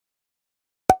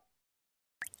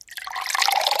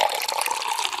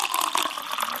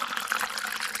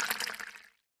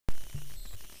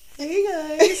Hey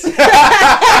guys.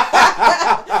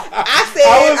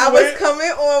 I was coming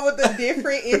on with a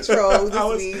different intro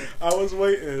this week. I was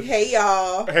waiting. Hey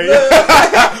y'all. Hey.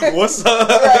 What's up?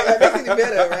 Right, that makes it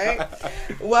better, right?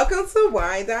 Welcome to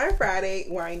Wine Dine Friday.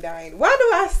 Wine Dine. Why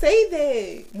do I say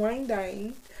that? Wine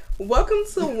Dine. Welcome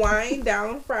to Wine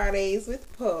Down Fridays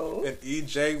with Poe and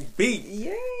EJB.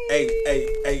 Yay.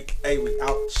 Hey, we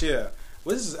out here.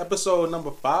 This is episode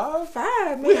number 5?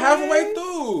 5, man. We halfway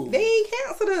through. They ain't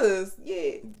canceled us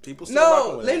yet. People still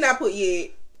rocking with let me us. not put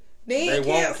yet. They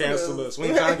won't cancel us. We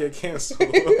ain't trying to get canceled.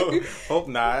 Hope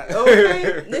not.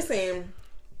 Okay. Listen,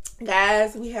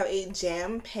 guys, we have a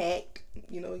jam-packed,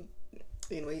 we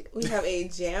have a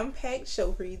jam-packed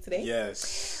show for you today.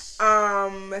 Yes.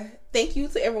 Thank you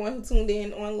to everyone who tuned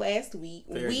in on last week.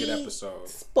 Very good episode.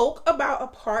 Spoke about a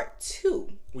part 2.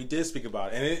 We did speak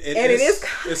about it. And it is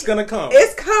coming. It's gonna come.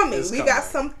 It's coming. We got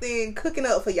something cooking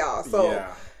up for y'all. So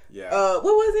yeah. What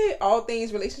was it? All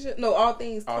things relationship? No, all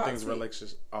things toxic.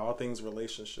 All things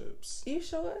relationships. You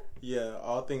sure? Yeah,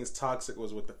 all things toxic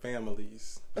was with the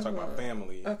families. We're talking about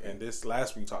family. Okay. And this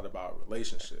last week we talked about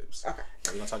relationships. Okay.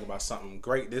 We're gonna talk about something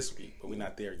great this week, but we're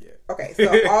not there yet. Okay, so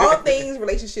all things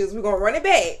relationships, we're gonna run it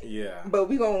back. Yeah. But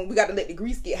we got to let the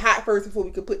grease get hot first before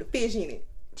we could put the fish in it.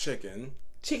 Chicken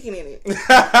in it.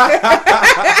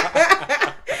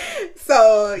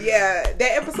 So yeah, that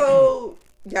episode,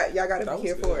 y'all gotta be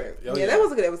here for it. Oh, yeah, that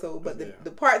was a good episode. But the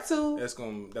part 2, that's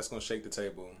gonna shake the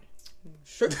table.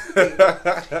 Shook the table.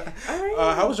 All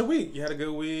right. How was your week? You had a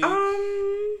good week?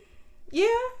 Yeah.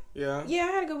 Yeah. Yeah,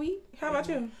 I had a good week. How about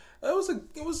you?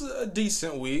 It was a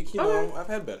decent week, you know. I've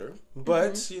had better,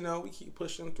 but we keep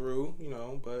pushing through,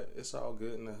 But it's all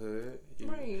good in the hood.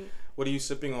 Right. What are you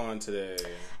sipping on today?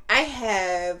 I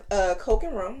have Coke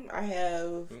and rum. I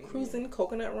have Cruising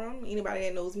coconut rum. Anybody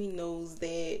that knows me knows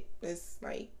that it's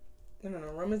like, I don't know,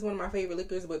 rum is one of my favorite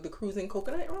liquors, but the Cruising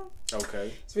coconut rum,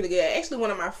 okay, it's really good. Actually,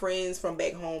 one of my friends from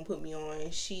back home put me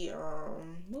on. She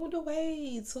moved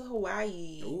away to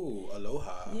Hawaii. Ooh,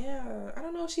 aloha. Yeah, I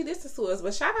don't know if she listens to us,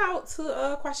 but shout out to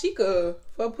Kwashika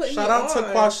for putting me on. Shout out to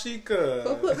Kwashika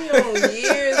for putting me on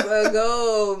years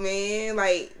ago, man.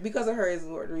 Like, because of her is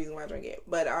the reason why I drink it.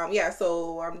 But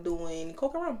so I'm doing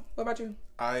Coke and rum. What about you?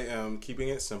 I am keeping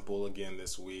it simple again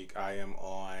this week. I am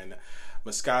on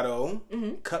Moscato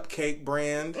Cupcake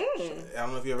brand. I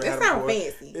don't know if you ever had it before.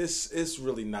 It sounds fancy. It's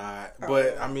really not,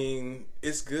 but I mean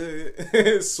it's good.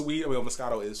 It's sweet. Well,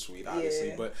 Moscato is sweet,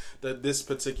 obviously, but this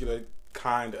particular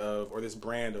kind of, or this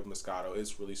brand of Moscato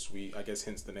is really sweet. I guess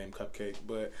hence the name Cupcake,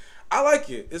 but I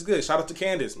like it. It's good. Shout out to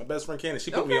Candace, my best friend Candace.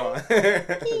 She put me on.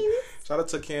 Shout out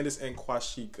to Candace and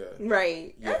Kwashika.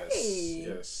 Right. Yes. Hey.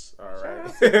 Yes. All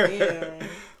right.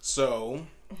 So,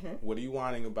 what are you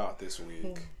whining about this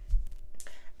week?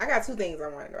 I got 2 things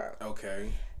I'm whining about. Okay.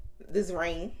 This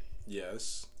rain.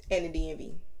 Yes. And the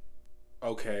DMV.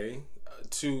 Okay.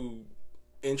 2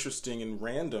 interesting and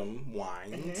random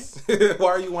whines.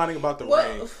 Why are you whining about the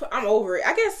rain? I'm over it.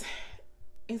 I guess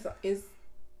it's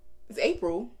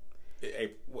April.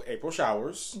 April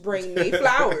showers bring me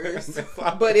flowers.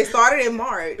 But it started in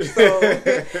March. So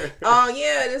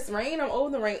this rain, I'm over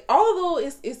the rain. Although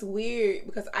it's weird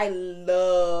because I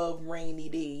love rainy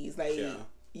days. Like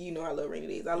I love rainy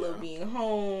days. I love being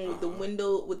home with the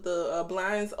window, with the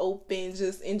blinds open,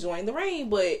 just enjoying the rain.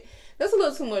 But that's a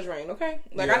little too much rain, okay?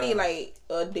 Like, I need, like,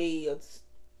 a day or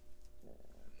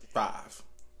 5.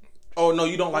 Oh, no,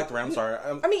 you don't like the rain. I'm sorry.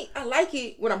 I mean, I like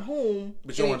it when I'm home.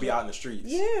 But you don't want to be out in the streets.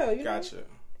 Yeah. Gotcha.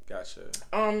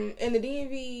 And the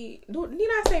DMV, need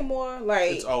I say more?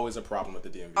 Like, it's always a problem with the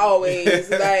DMV. Always.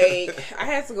 Like, I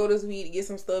had to go this week to get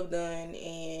some stuff done,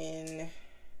 and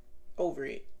over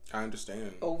it. I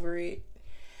understand. Over it.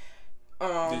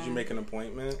 Did you make an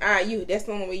appointment? That's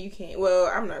the only way you can.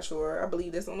 Well, I'm not sure. I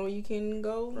believe that's the only way you can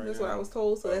go. Right, that's what I was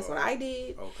told. So that's what I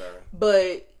did. Okay.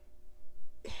 But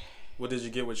did you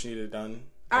get what you needed done?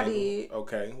 I did.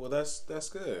 Okay. Well, that's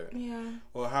good. Yeah.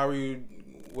 Well,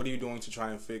 what are you doing to try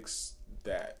and fix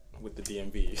that with the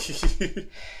DMV?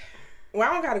 Well,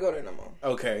 I don't gotta go there no more.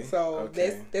 Okay. So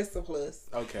that's the plus.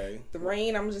 Okay. The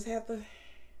rain, I'm just have to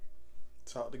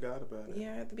talk to God about it.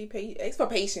 Yeah, I have to be patient. Ask for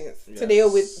patience to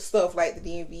deal with stuff like the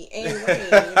DMV and rain.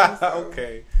 So.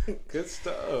 Okay, good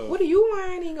stuff. What are you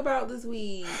whining about this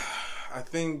week? I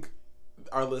think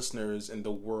our listeners in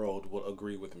the world will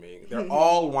agree with me. They're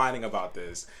all whining about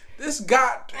this. This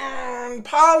goddamn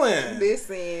pollen.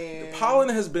 Listen. The pollen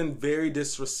has been very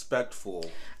disrespectful.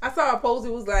 I saw a post.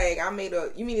 It was like,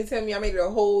 you mean to tell me I made it a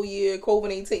whole year?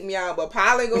 COVID ain't take me out, but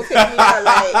pollen gonna take me out.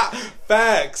 Like,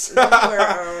 facts.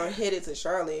 We're headed to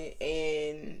Charlotte,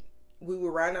 and we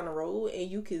were riding on the road and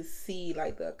you could see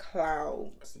like the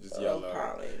clouds just of yellow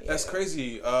pollen. That's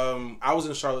crazy. I was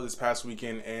in Charlotte this past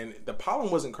weekend and the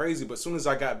pollen wasn't crazy, but as soon as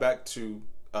I got back to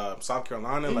South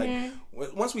Carolina, like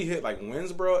once we hit like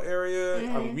Winsboro area,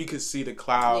 I mean, we could see the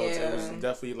clouds. It was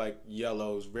definitely like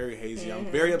yellow. It was very hazy. I'm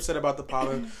very upset about the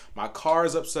pollen. My car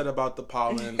is upset about the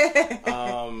pollen.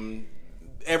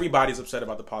 Everybody's upset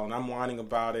about the pollen. I'm whining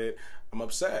about it. I'm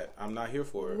upset. I'm not here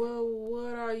for it. Well,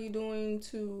 what are you doing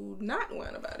to not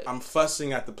whine about it? I'm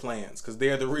fussing at the plants because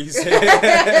they're the reason.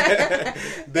 They're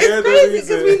the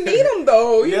reason. Because we need them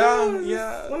though.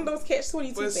 Yeah. One of those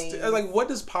catch-22 things. Like, what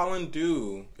does pollen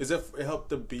do? Is it help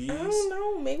the bees? I don't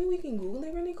know. Maybe we can Google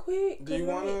it really quick. Do you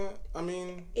want to? I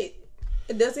mean...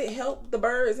 Does it help the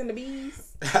birds and the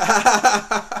bees?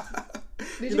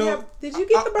 Did you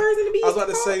get the birds and the bees? I was about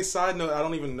to say, side note, I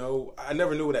don't even know. I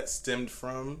never knew where that stemmed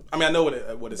from. I mean, I know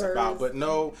what it's about, but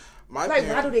no. Why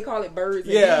do they call it birds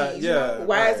and bees? Yeah. You know?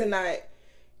 Why is it not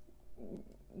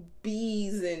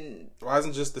bees and... Why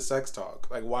isn't just the sex talk?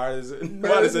 Like, why is it...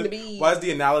 Birds and the bees. Why is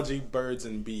the analogy birds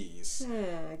and bees?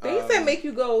 Things that make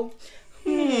you go...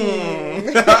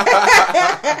 I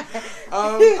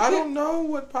don't know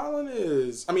what pollen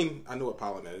is. I mean, I know what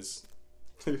pollen is.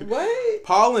 What?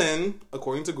 Pollen,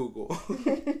 according to Google,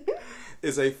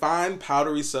 is a fine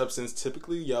powdery substance,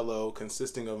 typically yellow,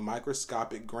 consisting of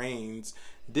microscopic grains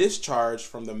discharged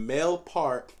from the male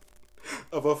part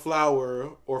of a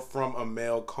flower or from a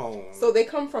male cone. So they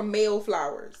come from male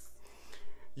flowers?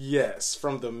 Yes,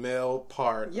 from the male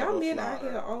part Y'all of a men flower. out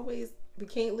here always... We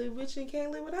can't live with you and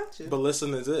can't live without you. But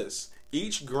listen to this.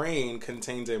 Each grain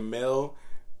contains a male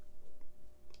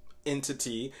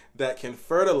entity that can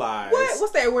fertilize. What?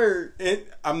 What's that word?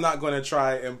 I'm not going to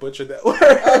try and butcher that word.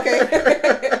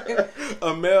 Okay.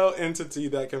 A male entity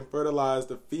that can fertilize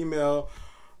the female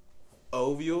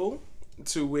ovule,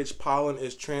 to which pollen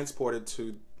is transported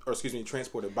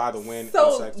by the wind.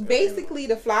 So basically,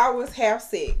 the flowers have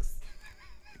sex,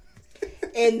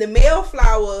 and the male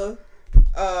flower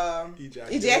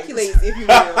ejaculates, if you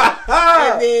will,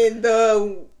 and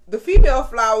then the female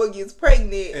flower gets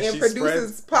pregnant and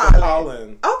produces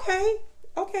pollen. Okay.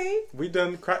 We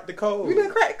done cracked the code.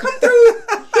 Come through,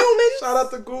 humans. Shout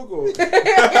out to Google.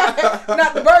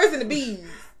 Not the birds and the bees.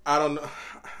 I don't know.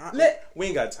 We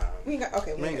ain't got time. We ain't got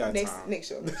time. Next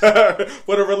show.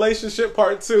 For the relationship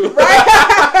part 2. Right.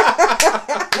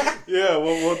 Yeah,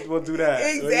 we'll do that.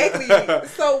 Exactly.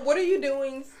 So what are you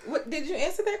doing? What did you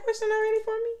answer that question already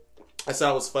for me? I said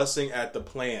I was fussing at the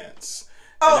plants.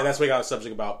 And then that's why we got a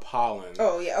subject about pollen.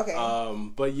 Oh, yeah, okay.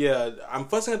 But yeah, I'm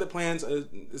fussing at the plants.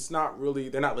 It's not really,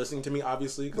 they're not listening to me,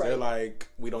 obviously, because they're like,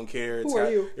 we don't care. Who are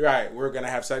you? Right, we're going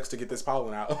to have sex to get this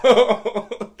pollen out.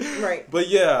 Right. But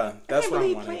yeah, that's what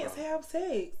I'm wondering. Plants have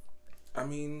sex. I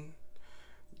mean,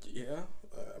 yeah.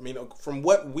 I mean, from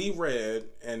what we read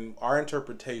and our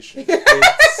interpretation,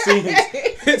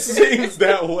 it seems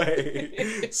that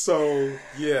way. So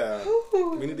yeah,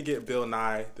 we need to get Bill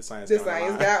Nye, the science guy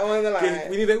on the line.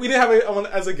 We need to have it on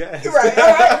as a guest, right?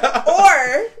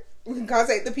 Or we can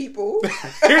contact the people.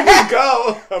 Here you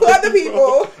go. For the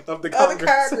people of the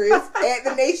Congress at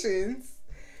the nations.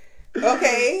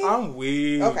 Okay, I'm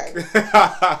weak. Okay.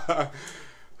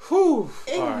 Whew.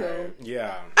 All right.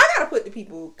 Yeah. I gotta put the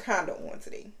people kind of on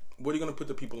today. What are you gonna put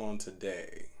the people on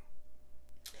today?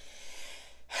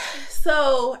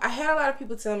 So I had a lot of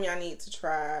people tell me I need to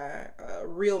try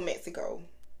Real Mexico.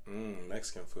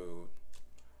 Mexican food.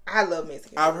 I love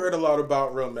Mexican I've food. heard a lot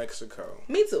about Real Mexico.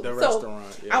 Me too. The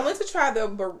restaurant. Yeah. I went to try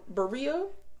the Birria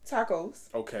tacos.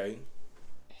 Okay.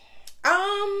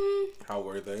 How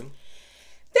were they?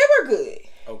 They were good.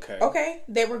 Okay.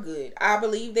 They were good. I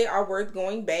believe they are worth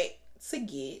going back to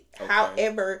get. Okay.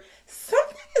 However,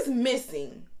 something is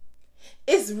missing.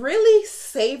 It's really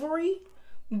savory,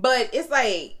 but it's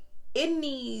like it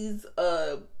needs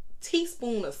a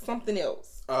teaspoon of something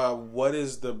else. What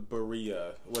is the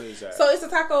birria? What is that? So it's a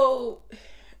taco.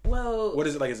 Well, what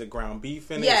is it like? Is it ground beef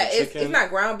in it? Yeah, is it chicken? it's not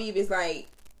ground beef. It's like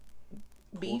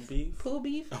beef. Pulled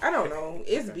beef? I don't know.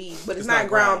 It's beef, but it's not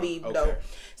ground beef though.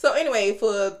 So anyway,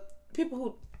 for people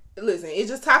who listen, it's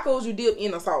just tacos you dip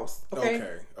in a sauce.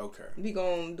 Okay. We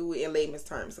gonna do it in layman's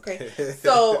terms. Okay.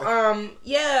 So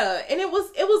yeah, and it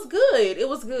was good. It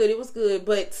was good.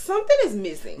 But something is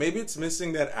missing. Maybe it's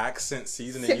missing that accent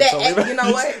seasoning. You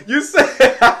know what? You said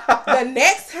the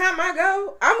next time I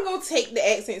go, I'm gonna take the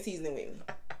accent seasoning with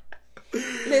me.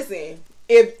 Listen,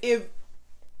 if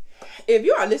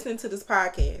you are listening to this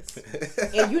podcast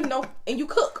and you know and you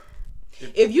cook,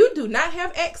 if you do not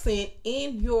have accent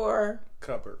in your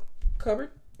cupboard,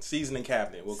 seasoning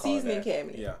cabinet, we'll call it that.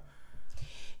 Cabinet. Yeah.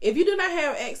 If you do not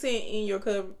have accent in your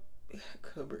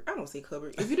cupboard. I don't say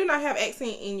cupboard. If you do not have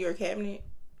accent in your cabinet,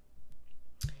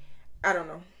 I don't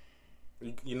know.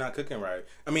 You're not cooking right.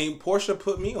 I mean, Portia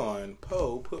put me on.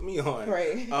 Poe put me on.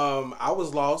 Right. I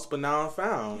was lost, but now I'm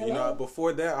found. Hello? You know,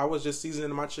 before that, I was just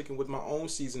seasoning my chicken with my own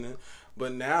seasoning.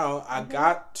 But now I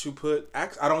got to put.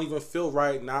 I don't even feel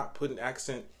right not putting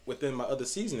accent within my other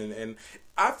seasoning, and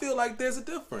I feel like there's a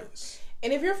difference.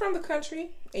 And if you're from the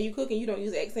country and you cook and you don't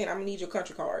use accent, I'm gonna need your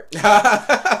country card.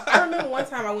 I remember one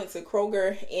time I went to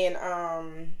Kroger and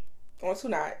on Two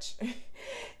Notch,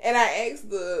 and I asked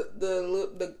the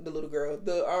little girl,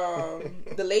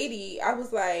 the lady. I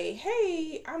was like,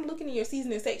 "Hey, I'm looking in your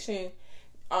seasoning section.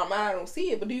 I don't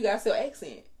see it, but do you guys sell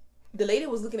accent?" The lady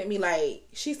was looking at me like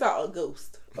she saw a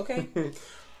ghost. Okay,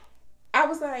 I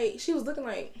was like, she was looking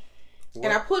like, what?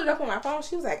 And I put it up on my phone.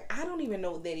 She was like, "I don't even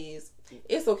know what that is."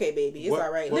 It's okay, baby. It's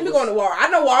all right. Let me go into Walmart. I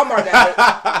know Walmart got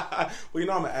it. Well, you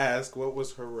know, I'm gonna ask, what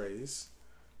was her race?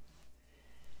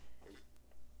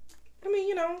 I mean,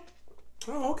 you know.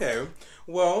 Oh, okay.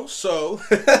 Well, so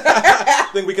I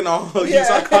think we can all use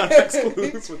our context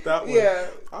clues with that one. Yeah.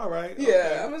 All right. Yeah.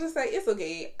 Okay. I'm just like, it's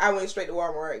okay. I went straight to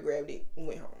Walmart, grabbed it, and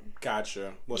went home.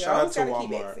 Gotcha. Well, shout out to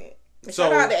Walmart. So,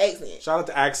 shout out to Accent. Shout out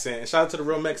to Accent. And shout out to the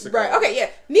Real Mexico. Right. Okay. Yeah.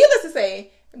 Needless to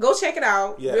say, go check it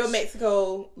out. Yes. Real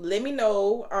Mexico. Let me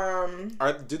know.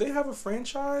 Do they have a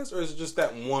franchise, or is it just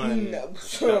that one? No.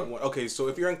 That one? Okay, so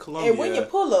if you're in Colombia, and when you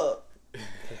pull up,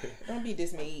 don't be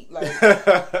dismayed. Like,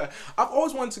 I've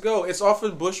always wanted to go. It's off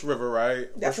of Bush River, right?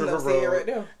 That's Bush what River I'm Road.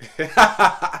 saying right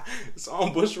there. It's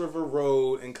on Bush River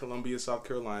Road in Columbia, South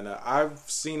Carolina. I've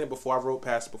seen it before. I've rode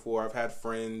past it before. I've had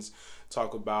friends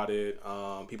talk about it.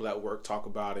 People at work talk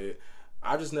about it.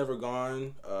 I've just never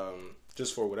gone.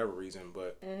 Just for whatever reason,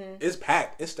 but it's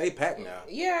packed. It stay packed now.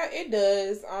 Yeah, it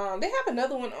does. They have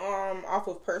another one off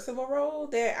of Percival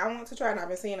Road that I want to try, and I've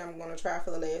been saying I'm going to try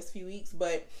for the last few weeks,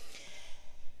 but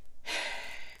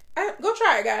go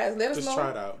try it, guys. Let us know. Just try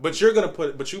it out. But you're gonna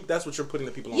put. That's what you're putting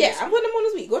the people on. Yeah, I'm putting them on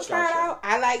this week. Go try it out.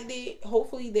 I liked it.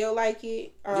 Hopefully they'll like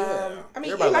it. Yeah. I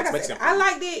mean, like I said, I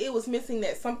liked it. It was missing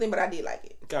that something, but I did like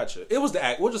it. Gotcha. It was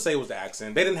the we'll just say it was the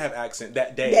accent. They didn't have accent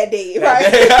that day. That day,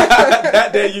 right?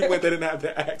 That day you went, they didn't have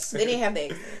the accent. They didn't have the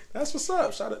accent. That's what's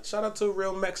up. Shout out to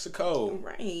Real Mexico.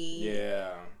 Right.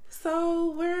 Yeah.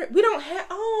 So we don't have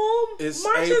it's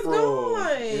March April. is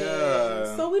gone.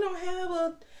 Yeah. So we don't have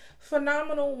a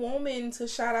phenomenal woman to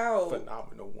shout out.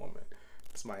 Phenomenal woman.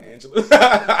 It's my Angela.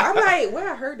 I'm like,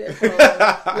 where I heard that from?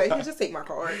 Like, you just take my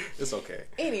card. It's okay.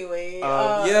 Anyway.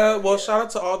 Shout out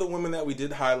to all the women that we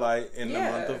did highlight in the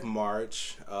month of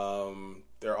March.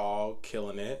 They're all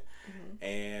killing it. Mm-hmm.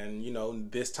 And, you know,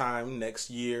 this time next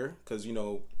year, because, you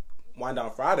know, Wind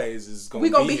Down Fridays is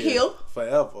going to be here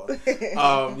forever.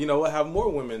 You know, we'll have more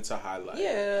women to highlight.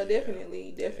 Yeah,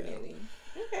 definitely. Yeah.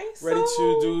 Okay, ready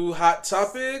to do hot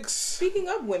topics? Speaking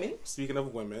of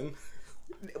women.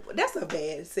 That's a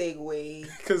bad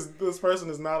segue. Because this person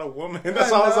is not a woman.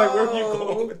 That's why I was like, where are you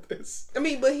going with this? I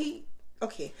mean, but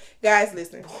okay. Guys,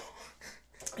 listen.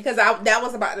 Because that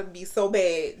was about to be so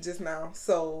bad just now.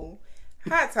 So,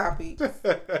 hot topic.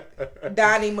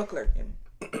 Donnie McClurkin.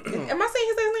 Am I saying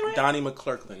his name right? Donnie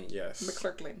McClurkin, yes.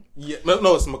 McClurkin. Yeah,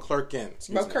 no, it's McClurkin.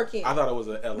 McClurkin. I thought it was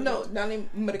an L. No,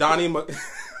 Donnie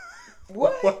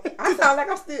What? I sound like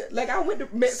I'm still like I went to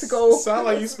Mexico. Sound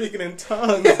like you speaking in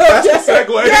tongues. That's a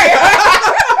segue.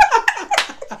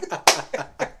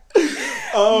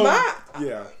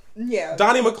 Yeah.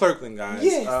 Donnie McClurkin, guys.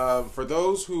 Yes. For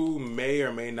those who may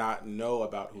or may not know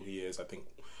about who he is, I think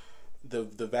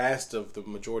the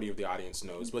majority of the audience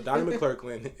knows. But Donnie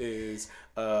McClurkin is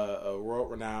a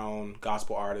world-renowned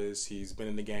gospel artist. He's been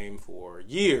in the game for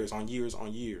years on years.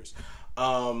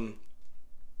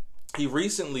 He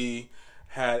recently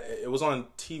it was on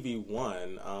TV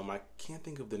One. I can't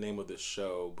think of the name of the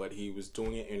show, but he was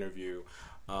doing an interview.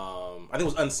 I think it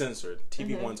was Uncensored.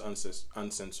 TV One's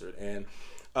Uncensored. And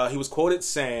he was quoted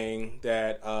saying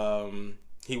that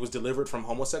he was delivered from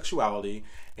homosexuality,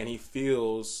 and he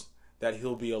feels that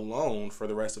he'll be alone for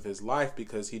the rest of his life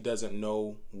because he doesn't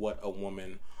know what a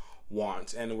woman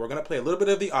wants. And we're going to play a little bit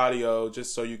of the audio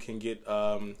just so you can get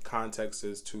context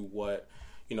as to what,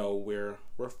 you know, we're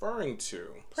referring to.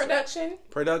 Production. With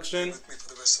me for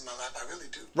the rest of my life, I really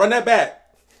do. Run that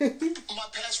back. My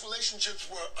past relationships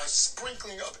were a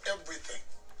sprinkling of everything,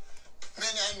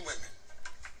 men and women.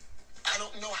 I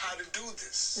don't know how to do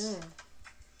this.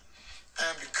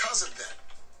 And because of that,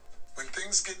 when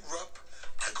things get rough,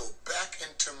 I go back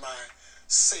into my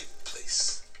safe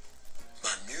place,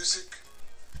 my music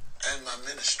and my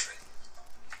ministry.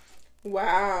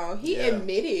 Wow, he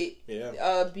admitted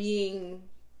being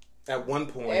At one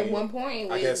point,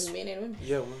 with I guess, men and women.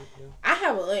 Yeah. I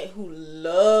have an aunt who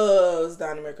loves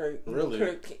Donnie McClurkin. Really?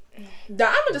 I'm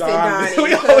gonna just say Donnie.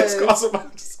 We always call somebody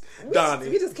Donnie.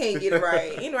 We just can't get it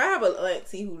right. I have an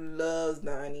auntie who loves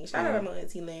Donnie. Shout out to my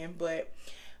auntie Lynn. But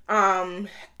I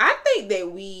think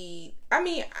that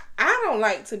I don't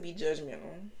like to be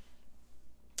judgmental,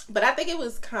 but I think it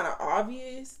was kind of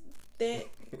obvious that.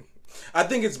 I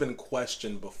think it's been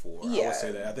questioned before. Yeah. I would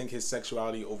say that. I think his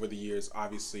sexuality over the years,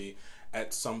 obviously,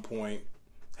 at some point,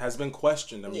 has been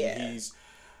questioned. I mean,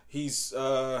 he's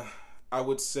I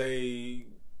would say,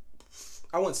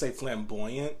 I wouldn't say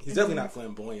flamboyant. He's definitely not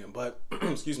flamboyant, but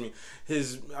excuse me,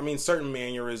 certain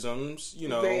mannerisms,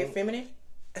 very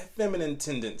feminine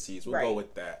tendencies. We'll go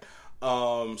with that.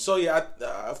 So yeah,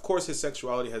 of course, his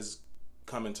sexuality has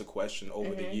come into question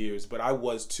over the years, but I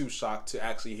was too shocked to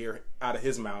actually hear out of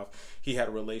his mouth he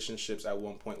had relationships at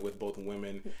one point with both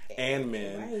women and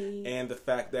men, and the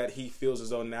fact that he feels as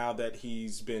though now that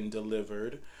he's been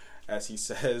delivered, as he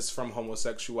says, from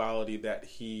homosexuality, that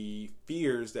he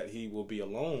fears that he will be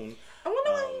alone. I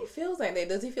wonder why he feels like that.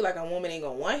 Does he feel like a woman ain't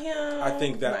gonna want him? I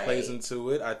think that plays into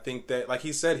it. I think that, like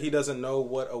he said, he doesn't know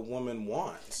what a woman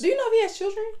wants. Do you know if he has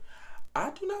children?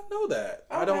 I do not know that.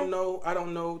 Okay. I don't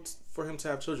know for him to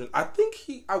have children. I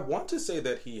want to say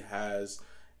that he has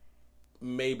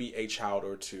maybe a child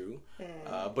or two,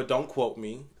 but don't quote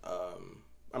me.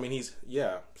 It's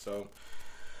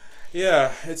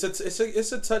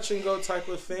a touch and go type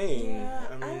of thing.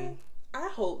 Yeah, I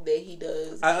hope that he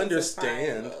does. I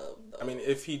understand.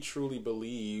 If he truly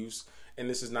believes, and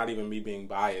this is not even me being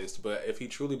biased, but if he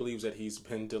truly believes that he's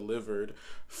been delivered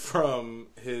from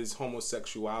his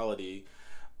homosexuality,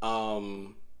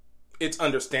 it's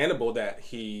understandable that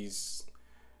he's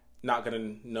not going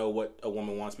to know what a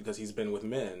woman wants because he's been with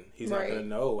men. He's not going to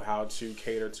know how to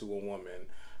cater to a woman.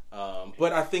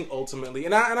 But I think ultimately,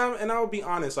 and I will be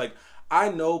honest, like, I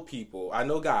know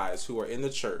guys who are in the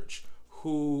church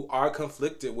who are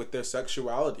conflicted with their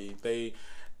sexuality. They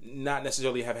not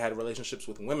necessarily have had relationships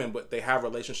with women, but they have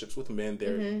relationships with men.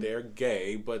 They're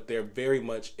gay, but they're very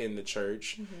much in the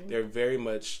church. They're very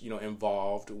much,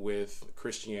 involved with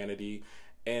Christianity,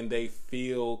 and they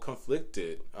feel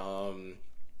conflicted.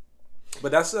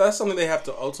 But that's something they have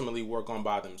to ultimately work on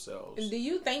by themselves. Do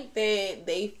you think that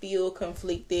they feel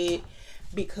conflicted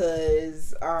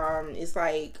because it's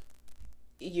like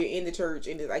you're in the church,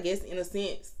 and I guess in a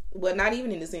sense, well, not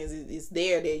even in the sense it's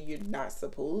there that you're not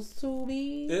supposed to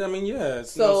be.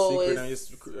 It's no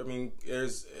secret.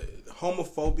 There's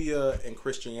homophobia and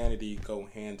Christianity go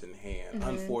hand in hand.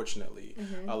 Unfortunately,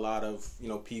 a lot of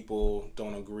people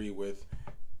don't agree with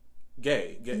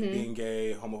being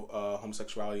gay,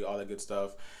 homosexuality, all that good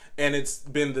stuff, and it's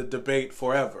been the debate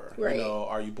forever. Right.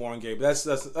 Are you born gay? But that's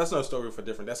no story for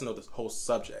different. That's another whole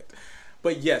subject.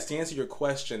 But yes, to answer your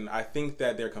question, I think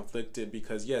that they're conflicted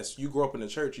because, yes, you grew up in the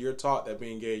church. You're taught that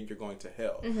being gay, you're going to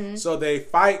hell. So they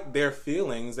fight their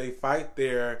feelings. They fight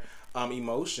their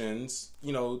emotions,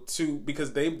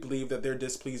 because they believe that they're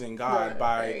displeasing God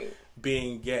by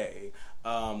being gay.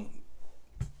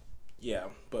 Yeah,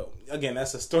 but again,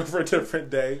 that's a story for a different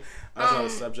day. That's another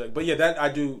subject. But yeah,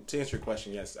 to answer your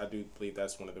question, yes, I do believe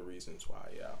that's one of the reasons why,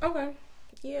 yeah. Okay.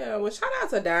 Yeah, well, shout out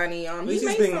to Donnie. He makes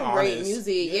some great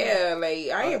music. Yeah,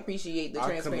 I appreciate the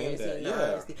transparency and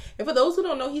the honesty. And for those who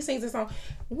don't know, he sings the song,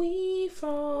 "We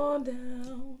fall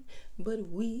down, but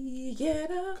we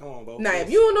get up." Come on, Bo. Now, if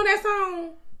you don't know that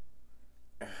song,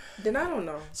 then I don't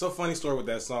know. So, funny story with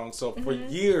that song. So, for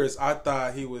years, I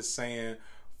thought he was saying,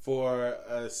 for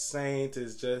Satan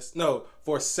is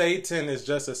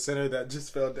just a sinner that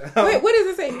just fell down. Wait, what does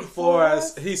it say?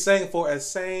 He's saying, for a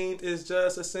saint is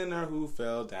just a sinner who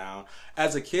fell down.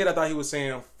 As a kid, I thought he was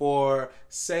saying, for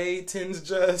Satan's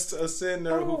just a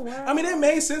sinner who. Wow. It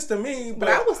made sense to me, but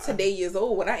I was today years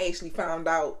old when I actually found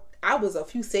out. I was a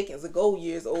few seconds ago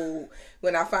years old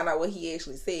when I found out what he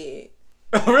actually said.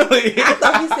 Really? I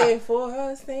thought he said, for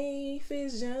her safe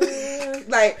is just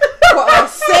for her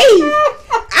safe.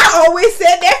 I always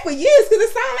said that for years because it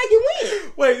sounded like it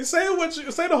went. Wait, say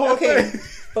the whole thing.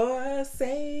 For her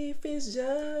safe is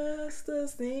just a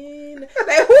sin.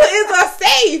 Who is a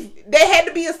safe? There had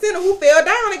to be a sinner who fell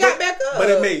down and got back up. But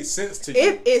it made sense to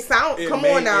you. It sounded. Come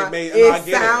on now.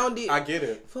 I get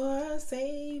it. For her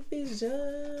safe is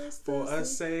just. For a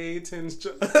Satan's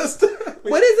just.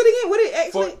 What is it again? What it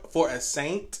actually? For a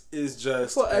saint is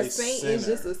just. For a saint sinner. Is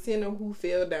just a sinner who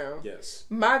fell down. Yes.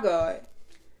 My God.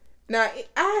 Now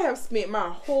I have spent my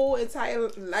whole entire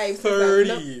life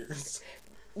 30 years.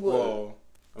 Well,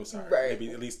 I'm sorry. Right.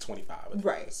 Maybe at least 25.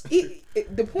 Right.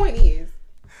 The point is,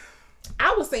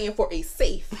 I was saying for a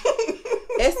safe.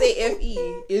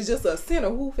 SAFE is just a center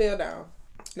who fell down.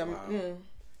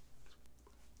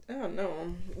 I don't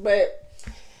know. But,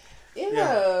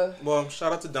 yeah. Well,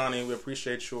 shout out to Donnie. We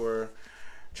appreciate your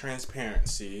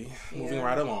transparency. Moving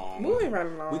right along.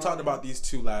 We talked about these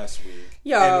two last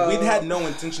week. And we had no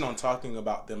intention on talking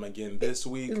about them again this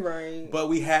week. Right. But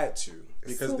we had to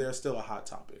because they're still a hot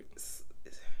topic.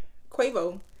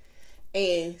 Quavo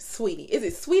and Saweetie. Is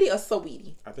it Sweetie or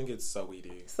Saweetie? I think it's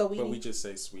Saweetie. Saweetie. But we just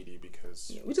say Sweetie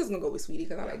because... Yeah, we're just going to go with Sweetie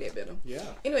because I like that better. Yeah.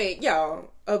 Anyway, y'all,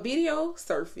 a video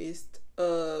surfaced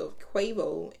of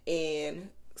Quavo and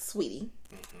Saweetie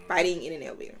fighting in an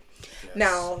elevator. Yes.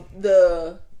 Now,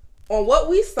 on what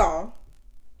we saw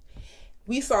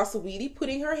Saweetie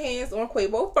putting her hands on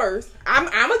Quavo first.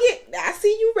 I see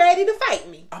you ready to fight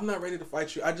me. I'm not ready to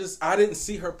fight you. I didn't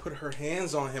see her put her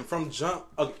hands on him from jump.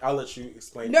 Okay, I'll let you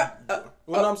explain. No,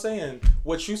 what I'm saying,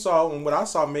 what you saw and what I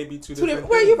saw may be two different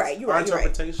well, things. you're right. Our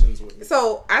interpretations with me.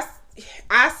 So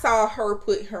I saw her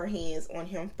put her hands on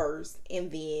him first,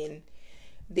 and then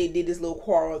they did this little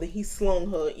quarrel that he slung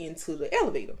her into the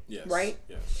elevator. Yes. Right?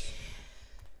 Yes.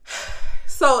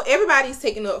 So everybody's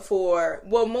taking up for,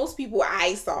 well, most people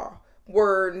I saw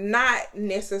were not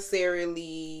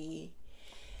necessarily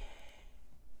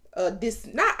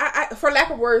for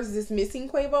lack of words, dismissing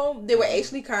Quavo. They were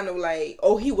actually kind of like,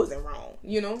 oh, he wasn't wrong,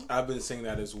 you know? I've been seeing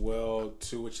that as well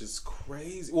too, which is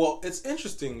crazy. Well, it's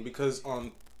interesting because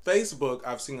on Facebook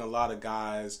I've seen a lot of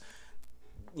guys,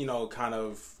 you know, kind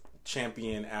of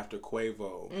champion after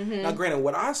Quavo. Now granted,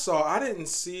 what I saw, I didn't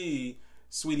see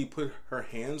Saweetie put her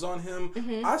hands on him.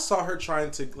 I saw her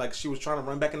she was trying to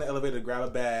run back in the elevator to grab a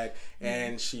bag,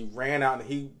 and she ran out and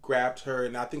he grabbed her,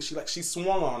 and I think she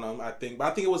swung on him, I think. But I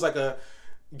think it was like a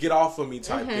get off of me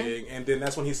type thing, and then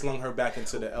that's when he slung her back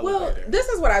into the elevator. Well, this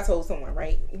is what I told someone,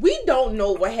 right? We don't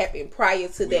know what happened prior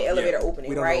to the elevator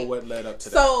opening, right? We don't know what led up to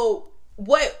that. So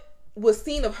what was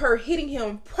seen of her hitting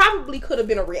him probably could have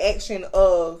been a reaction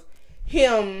of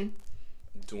him...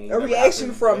 a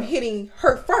reaction from hitting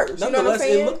her first. You know what I'm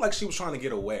saying? It looked like she was trying to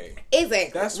get away.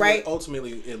 Exactly. That's right? what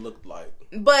ultimately it looked like.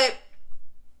 But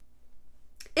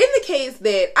in the case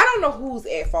that I don't know who's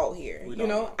at fault here, you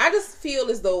know, I just feel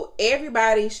as though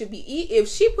everybody should be. If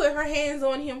she put her hands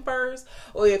on him first,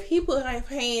 or if he put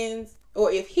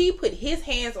his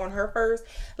hands on her first,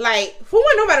 like for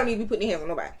one, nobody don't need to be putting their hands on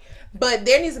nobody. But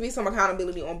there needs to be some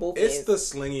accountability on both ends. It's the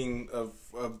slinging of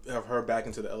her back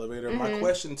into the elevator. My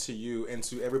question to you and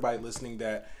to everybody listening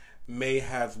that may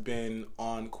have been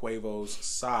on Quavo's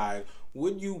side,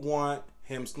 would you want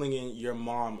him slinging your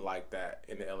mom like that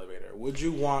in the elevator? Would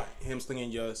you want him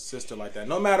slinging your sister like that?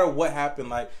 No matter what happened,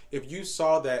 like if you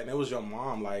saw that and it was your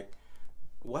mom, like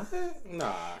what?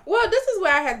 Nah. Well, this is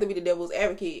where I have to be the devil's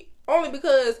advocate. Only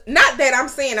because, not that I'm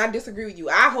saying I disagree with you.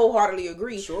 I wholeheartedly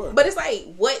agree. Sure. But it's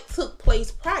like, what took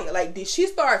place prior? Like, did she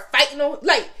start fighting on...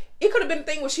 Like, it could have been a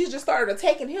thing where she just started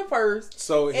attacking him first.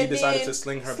 So he decided to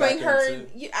sling her back into...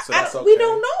 So that's okay. We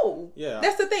don't know. Yeah.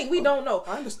 That's the thing. We don't know.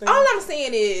 I understand. All I'm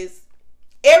saying is,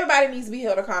 everybody needs to be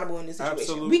held accountable in this situation.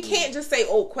 Absolutely. We can't just say,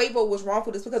 oh, Quavo was wrong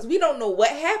for this, because we don't know what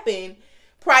happened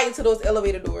prior to those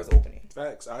elevator doors opening.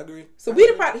 Facts, I agree. So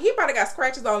he probably got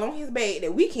scratches all on his back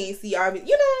that we can't see. You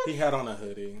know, he had on a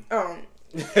hoodie.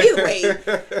 Either way,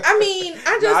 I mean,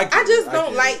 I just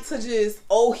don't like to just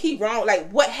he wrong.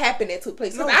 Like what happened that took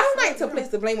place? Because I don't like to place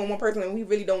the blame on one person and we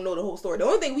really don't know the whole story. The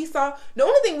only thing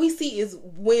we see is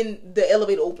when the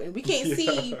elevator opened. We can't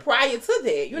see prior to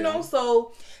that. You know,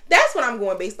 so that's what I'm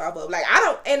going based off of. Like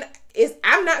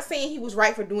I'm not saying he was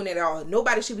right for doing it at all.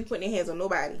 Nobody should be putting their hands on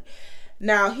nobody.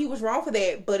 Now, he was wrong for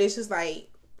that, but it's just like...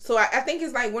 So, I think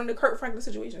it's like one of the Kirk Franklin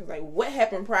situations. Like, what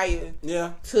happened prior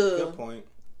to good point.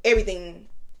 Everything...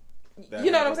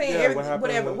 You know what I'm saying? Yeah, everything,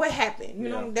 whatever. What happened? You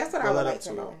know? That's what I would like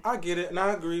to know. I get it, and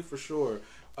I agree for sure.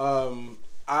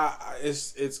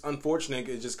 It's unfortunate.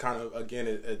 It just kind of, again,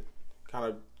 it kind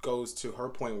of goes to her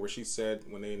point where she said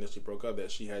when they initially broke up that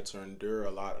she had to endure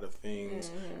a lot of things,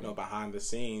 you know, behind the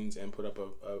scenes and put up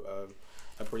a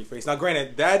pretty face. Now,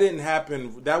 granted, that didn't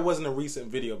happen. That wasn't a recent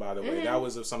video, by the way. That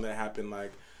was of something that happened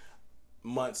like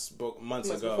months ago.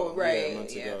 Before, right? Yeah,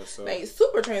 months ago. So, like,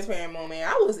 super transparent moment.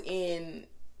 I was in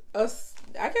a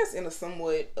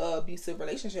somewhat abusive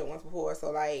relationship once before. So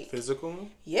like physical.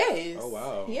 Yes. Oh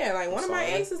wow. Yeah, like one of my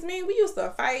exes, man, we used to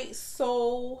fight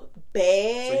so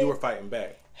bad. So you were fighting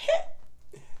back.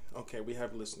 Okay, we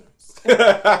have listeners.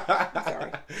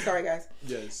 Sorry, guys.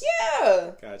 Yes.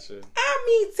 Yeah. Gotcha. I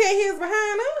mean, tear his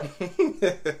behind up.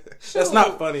 That's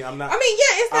not funny. I'm not. I mean,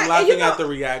 yeah, it's not. I'm laughing at the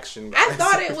reaction. Guys. I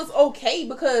thought it was okay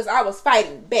because I was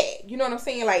fighting back. You know what I'm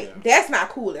saying? Like, that's not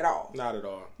cool at all. Not at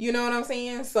all. You know what I'm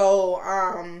saying? So,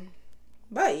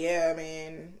 But yeah,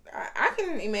 man, I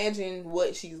can imagine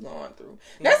what she's going through.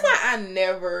 That's why I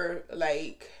never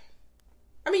like.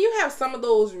 I mean, you have some of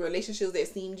those relationships that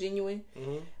seem genuine,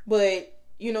 but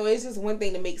you know, it's just one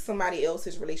thing to make somebody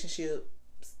else's relationship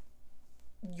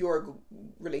your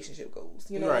relationship goes.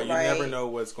 You know, right? You never know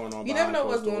what's going on. You never know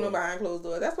what's going on behind closed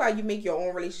doors. That's why you make your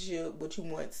own relationship what you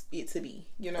want it to be.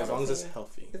 You know, as long as it's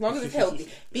healthy. As long as it's healthy.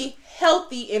 Be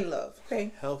healthy in love.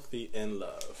 Okay. Healthy in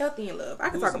love. Healthy in love. I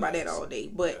can talk about that all day.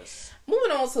 But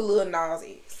moving on to Lil Nas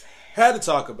X. Had to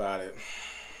talk about it.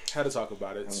 I'm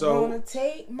gonna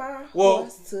take my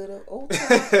horse to the old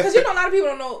town. Because you know a lot of people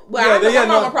don't know. Well, my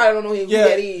mama probably don't know who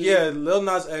that is. Yeah, Lil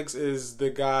Nas X is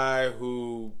the guy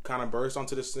who kind of burst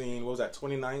onto the scene. What was that?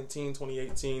 2019,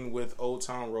 2018 with Old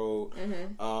Town Road.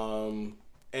 And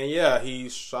yeah, he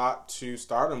shot to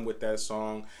stardom with that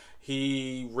song.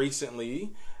 He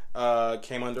recently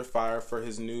came under fire for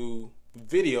his new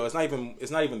video. It's not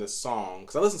even the song,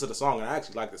 because I listened to the song and I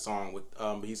actually like the song.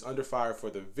 But he's under fire for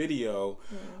the video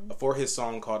for his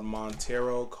song called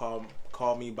Montero,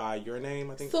 Call Me By Your Name,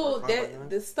 I think. So that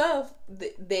the stuff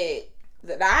that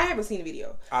I haven't seen the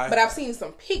video, but I've seen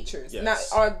some pictures. Yes. Now,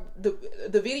 are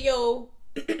the video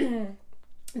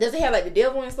does it have like the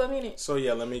devil and stuff in it? So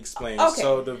yeah, let me explain. Okay.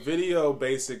 So the video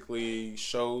basically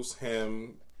shows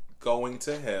him going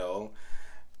to hell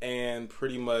and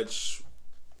pretty much,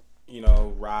 you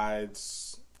know,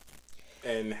 rides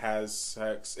and has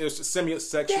sex. It was just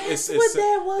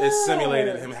it's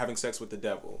simulated him having sex with the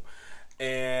devil.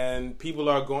 And people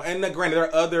are going, and granted, there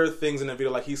are other things in the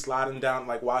video, like he's sliding down,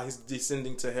 like while he's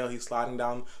descending to hell, he's sliding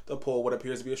down the pole, what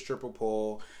appears to be a stripper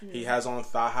pole. He has on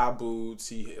thigh-high boots.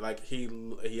 He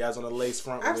has on a lace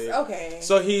front wig. Okay.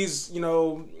 So he's, you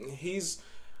know,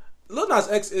 Lil Nas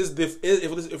X is if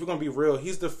we're gonna be real,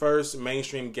 he's the first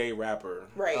mainstream gay rapper,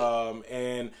 right?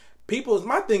 And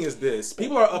my thing is this: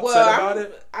 people are upset about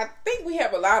it. I think we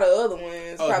have a lot of other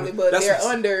ones probably, but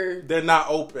they're not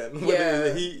open.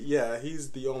 Yeah,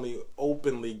 he's the only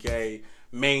openly gay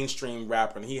mainstream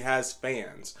rapper, and he has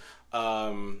fans.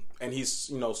 And he's,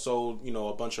 you know, sold, you know,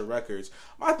 a bunch of records.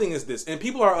 My thing is this, and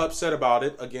people are upset about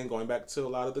it. Again, going back to a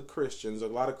lot of Christians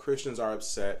are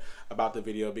upset about the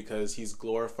video because he's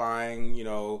glorifying, you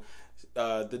know,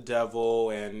 the devil,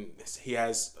 and he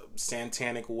has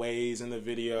satanic ways in the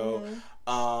video.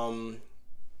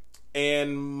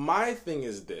 And my thing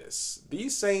is this: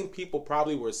 these same people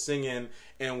probably were singing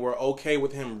and were okay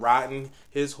with him riding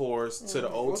his horse to the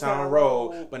Old Town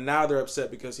Road, but now they're upset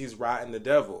because he's riding the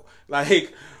devil.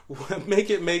 Like, make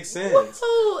it make sense.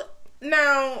 Well,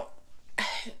 now,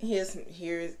 here's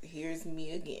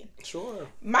me again. Sure.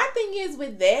 My thing is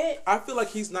with that, I feel like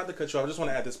he's not the control. I just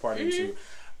want to add this part in too.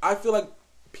 I feel like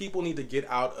people need to get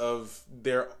out of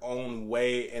their own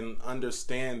way and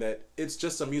understand that it's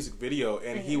just a music video,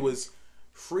 and he was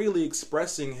freely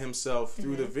expressing himself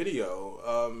through the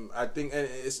video. I think, and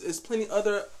it's plenty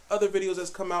other videos that's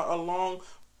come out a long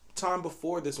time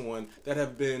before this one that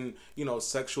have been, you know,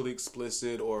 sexually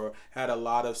explicit or had a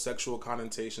lot of sexual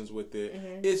connotations with it.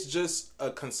 It's just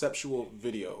a conceptual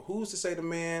video. Who's to say the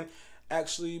man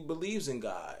actually believes in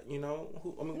God? You know,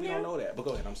 we don't know that. But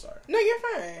go ahead. I'm sorry. No, you're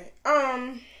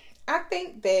fine. I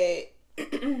think that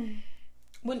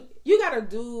when you gotta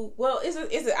do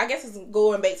I guess it's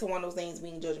going back to one of those things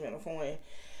being judgmental for him.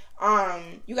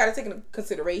 You gotta take into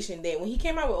consideration that when he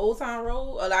came out with Old Town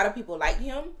Road, a lot of people liked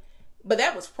him, but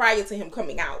that was prior to him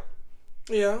coming out.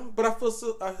 Yeah, but I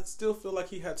still feel like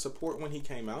he had support when he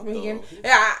came out.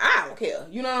 I don't care.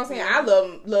 You know what I'm saying? I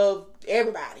love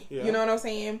everybody. Yeah. You know what I'm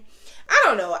saying? I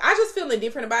don't know. I just feeling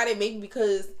different about it. Maybe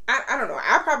because I don't know.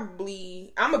 I'm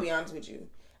gonna be honest with you.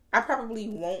 I probably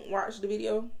won't watch the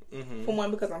video. For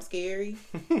one, because I'm scary.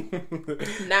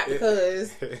 Not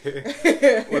because.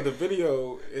 Well, the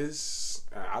video is.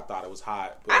 I thought it was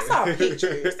hot. But... I saw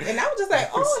pictures, and I was just like,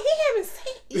 "Oh, he having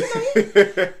sex? You know,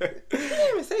 he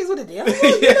having sex with the devil?"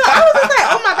 You know, I was just like,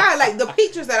 "Oh my god!" Like the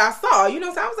pictures that I saw, you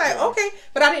know. So I was like, "Okay,"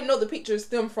 but I didn't know the pictures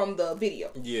stem from the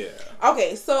video. Yeah.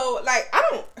 Okay, so like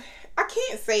I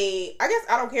can't say. I guess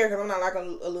I don't care because I'm not like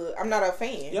I'm not a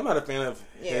fan. Yeah, I'm not a fan of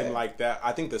him like that.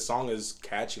 I think the song is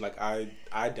catchy. Like I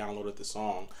downloaded the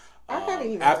song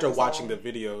after watching the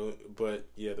video, but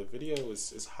yeah, the video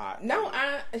is hot. No,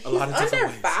 he's under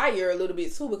fire a little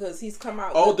bit too because he's come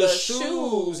out. Oh, with the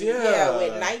shoes, yeah,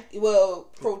 with Nike. Well,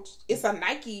 it's a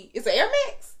Nike. It's an Air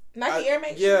Max. Nike Air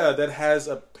Max. Yeah, that has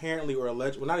apparently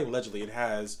not even allegedly. It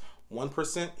has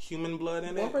 1% human blood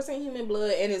in it. 1% human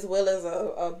blood, and as well as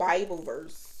a Bible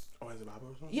verse. Oh, is it a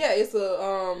Bible verse? Yeah, it's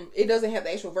it doesn't have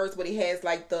the actual verse, but it has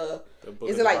like the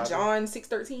is it like Bible? John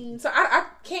 6:13? So I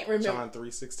can't remember. John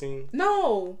 3:16?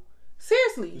 No.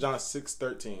 Seriously. John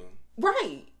 6:13.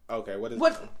 Right. Okay, what is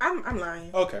what? I'm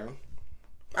lying. Okay.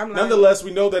 I'm lying. Nonetheless,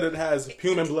 we know that it has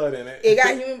human blood in it. It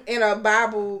got human in a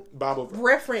Bible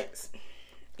reference.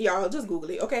 Y'all just Google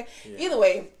it, okay? Yeah. Either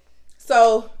way,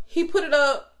 so he put it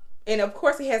up, and of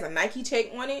course he has a Nike check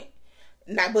on it.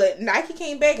 But Nike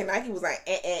came back, and Nike was like,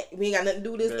 we ain't got nothing to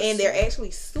do with this, and they're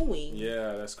actually suing.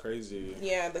 Yeah, that's crazy.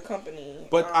 Yeah, the company.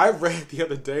 But I read the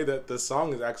other day that the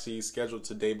song is actually scheduled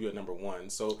to debut at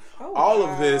 #1. So all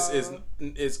of this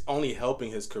is only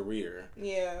helping his career.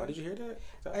 Yeah. Oh, did you hear that?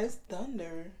 It's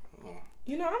thunder. Oh.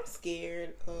 You know, I'm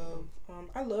scared of.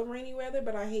 I love rainy weather,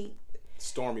 but I hate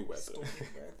stormy weather.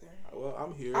 Well,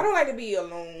 I'm here. I don't like to be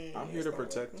alone. I'm here to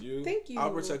protect you. Thank you.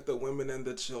 I'll protect the women and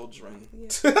the children.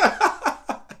 Yeah.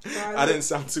 I didn't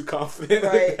sound too confident.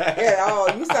 Right. At all.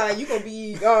 You sound like you're going to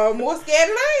be more scared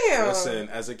than I am. Listen,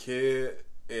 as a kid,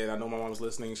 and I know my mom's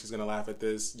listening, she's going to laugh at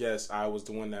this. Yes, I was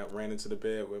the one that ran into the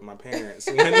bed with my parents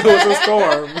when there was a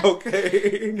storm.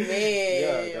 Okay.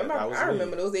 Man. Yeah, I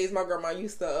remember those days my grandma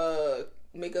used to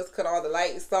make us cut all the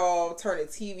lights off, turn the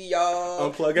TV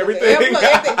off. Unplug everything.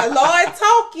 The Lord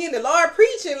talking, the Lord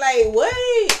preaching. Like, what?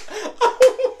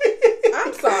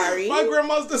 I'm sorry. My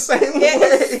grandma's the same way.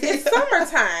 It's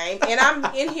summertime, and I'm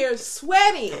in here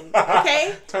sweating,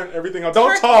 okay? Turn everything off.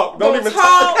 Don't talk. Don't even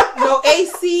talk. No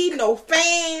AC, no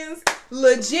fans.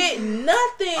 Legit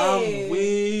nothing. I'm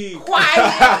weak.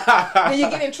 Quiet. Then you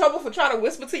get in trouble for trying to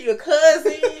whisper to your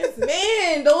cousins.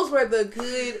 Man, those were the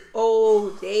good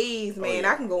old days, man. Oh,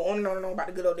 yeah. I can go on and on and on about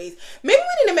the good old days. Maybe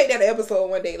we need to make that an episode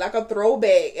one day, like a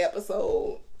throwback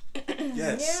episode.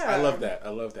 Yes. Yeah. I love that.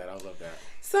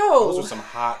 So those were some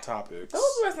hot topics.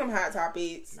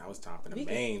 Now it's time for the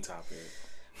main topic.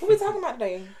 What are we talking about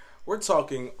today? We're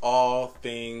talking all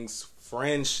things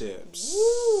friendships.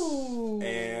 Ooh.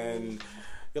 And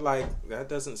you're like, that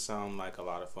doesn't sound like a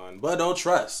lot of fun. But don't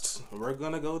trust. We're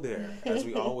going to go there, as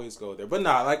we always go there. But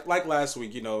nah, like last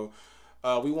week, we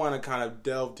want to kind of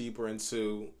delve deeper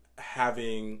into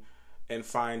having and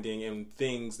finding and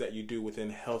things that you do within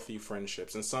healthy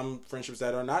friendships. And some friendships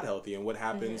that are not healthy. And what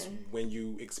happens when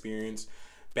you experience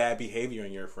bad behavior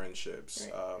in your friendships.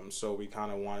 Right. So we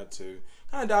kind of wanted to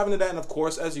kind of dive into that, and of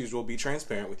course, as usual, be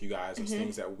transparent with you guys of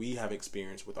things that we have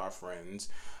experienced with our friends.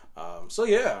 So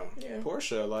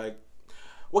Portia, like,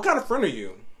 what kind of friend are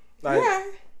you? Like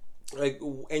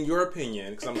in your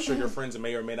opinion, because I'm sure your friends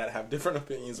may or may not have different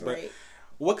opinions, but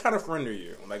what kind of friend are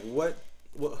you? Like,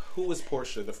 who is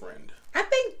Portia the friend? I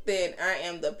think that I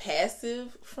am the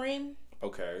passive friend.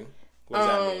 Okay, what does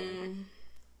that mean?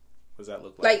 What does that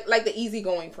look like? Like the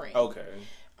easygoing friend. Okay.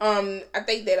 I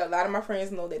think that a lot of my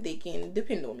friends know that they can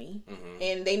depend on me,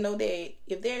 and they know that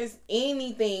if there's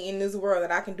anything in this world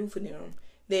that I can do for them,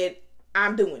 that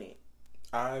I'm doing it.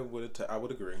 I would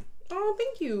agree. Oh,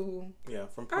 thank you. Yeah,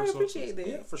 from I appreciate that.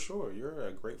 Yeah, for sure. You're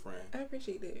a great friend. I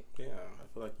appreciate that. Yeah, I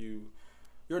feel like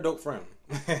you're a dope friend.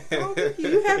 Oh, thank you.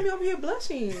 You have me over here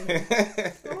blushing.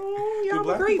 Oh,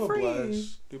 y'all are great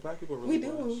friends. Do black people really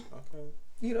blush? We do. Okay.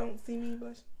 You don't see me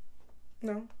blush?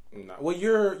 No. Well,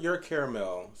 you're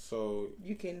caramel, so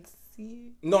you can see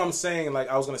it. No, I'm saying, like,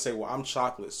 I was gonna say, well, I'm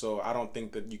chocolate, so I don't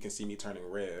think that you can see me turning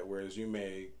red. Whereas you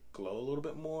may glow a little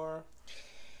bit more.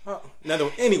 Oh,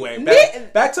 no, anyway,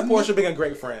 back to Portia being a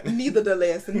great friend.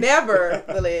 Nevertheless. Yeah,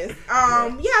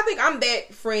 I think I'm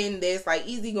that friend that's like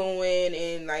easygoing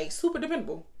and like super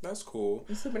dependable. That's cool.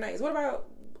 And super nice. What about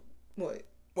what?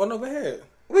 Well, no, go ahead.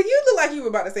 Well, you look like you were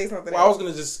about to say something. Well, else. I was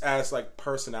gonna just ask, like,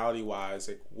 personality wise,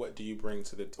 like, what do you bring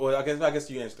to the? Well, I guess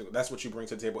you answered. That's what you bring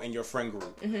to the table in your friend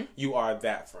group. You are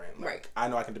that friend, like, right? I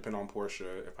know I can depend on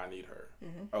Portia if I need her.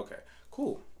 Okay,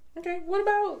 cool. Okay, what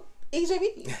about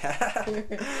EJB?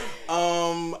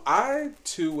 I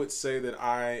too would say that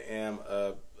I am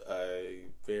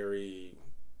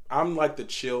I'm like the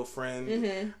chill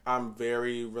friend. I'm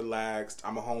very relaxed.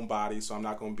 I'm a homebody, so I'm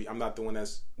not the one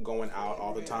that's going out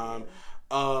all the time.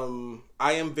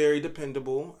 I am very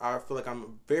dependable. I feel like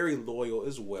I'm very loyal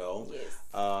as well. Yes.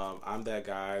 I'm that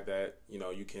guy that,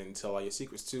 you can tell all your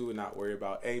secrets to and not worry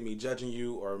about me judging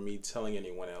you or me telling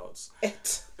anyone else.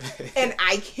 And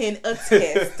I can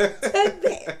attest to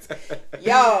that.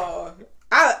 Y'all,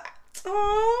 I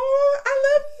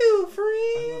love you, friend.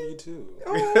 I love you too.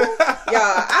 Y'all,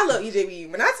 I love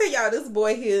EJB. When I tell y'all this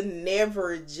boy here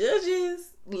never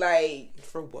judges, like,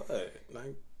 for what?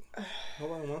 Like,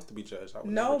 nobody wants to be judged.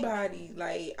 Nobody.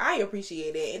 Like, I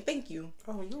appreciate it, and thank you.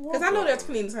 Oh, you're welcome. Because I know there's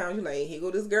plenty of times you're like, here go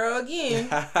this girl again.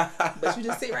 But you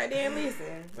just sit right there and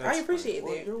listen. I appreciate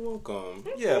that. You're welcome.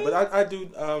 Okay. Yeah, but I do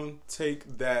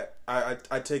take that.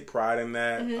 I take pride in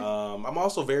that. I'm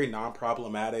also very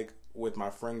non-problematic with my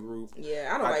friend group.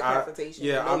 Yeah, I don't like confrontation.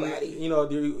 Yeah, nobody. You know,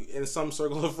 in some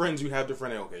circle of friends, you have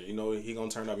different. Okay, you know, he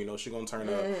gonna turn up. You know, she gonna turn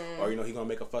up, or you know, he gonna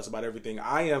make a fuss about everything.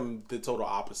 I am the total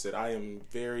opposite. I am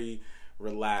very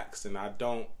relaxed, and I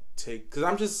don't take,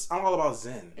 because I'm all about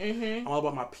zen. I'm all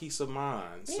about my peace of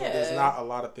mind. So there's not a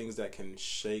lot of things that can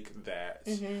shake that,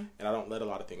 and I don't let a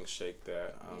lot of things shake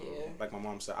that. Like my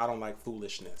mom said, I don't like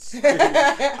foolishness.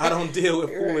 I don't deal with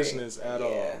foolishness at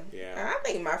all. Yeah, I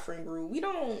think my friend group, we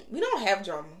don't have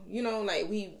drama. You know, like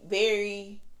we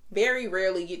very, very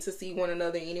rarely get to see one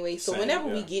another anyway. So whenever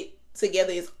we get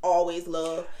together, it's always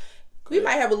love. We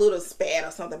might have a little spat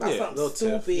or something about something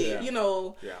stupid, you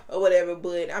know, or whatever.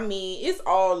 But I mean, it's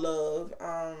all love.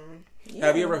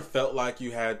 Have you ever felt like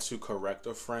you had to correct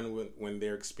a friend when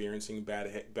they're experiencing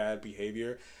bad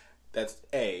behavior? That's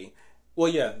A. Well,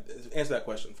 yeah. Answer that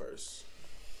question first.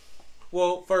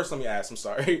 Well, first let me ask. I'm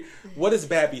sorry. What is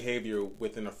bad behavior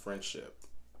within a friendship?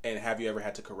 And have you ever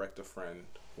had to correct a friend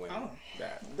when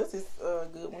bad? This is a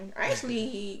good one.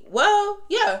 Actually,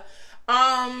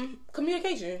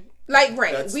 communication. Like,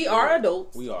 we are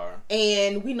adults. We are.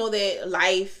 And we know that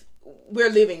life, we're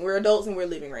adults and we're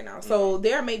living right now. So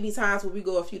there may be times where we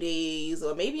go a few days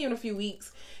or maybe even a few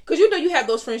weeks. Because you know you have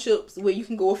those friendships where you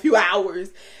can go a few hours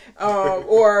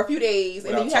or a few days.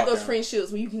 And then you have those friendships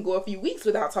where you can go a few weeks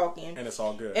without talking. And it's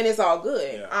all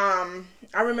good. Yeah.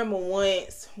 I remember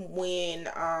once when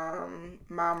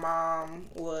my mom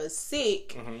was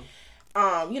sick.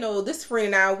 You know, this friend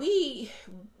and I,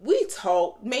 we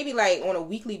talk maybe like on a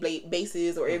weekly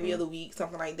basis or every other week,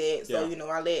 something like that. So, you know,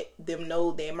 I let them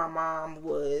know that my mom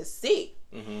was sick.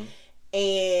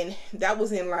 And that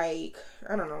was in like,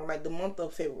 I don't know, like the month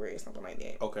of February, something like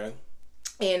that. Okay.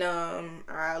 And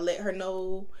I let her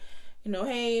know, you know,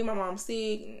 hey, my mom's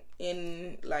sick,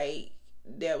 and like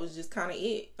that was just kind of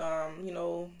it. You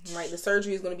know, like the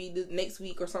surgery is going to be the next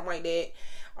week or something like that.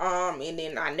 And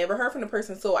then I never heard from the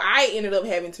person, so I ended up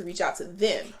having to reach out to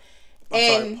them.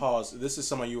 I'm sorry, pause. This is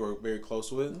someone you were very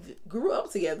close with? Grew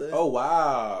up together. Oh,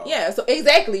 wow. Yeah, so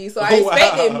exactly. So I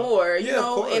expected more, you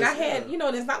know, of course, and I had, you know,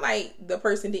 it's not like the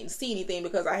person didn't see anything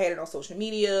because I had it on social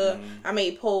media. I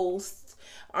made posts.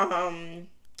 And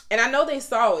I know they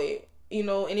saw it, you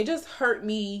know, and it just hurt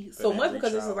me so much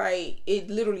because it's like, it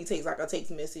literally takes like a text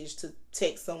message to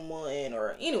text someone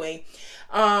or anyway.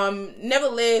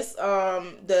 Nevertheless,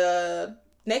 the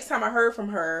next time I heard from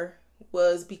her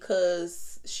was because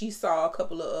she saw a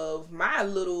couple of my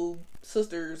little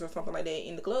sisters or something like that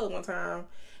in the club one time.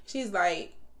 She's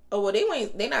like, oh, well,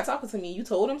 they not talking to me. You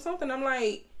told them something? I'm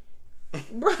like,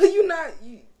 bro,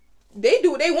 they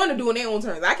do what they want to do in their own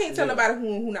terms. I can't tell nobody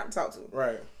who not to talk to.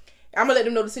 Right. I'm gonna let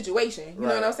them know the situation. You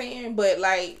know what I'm saying? But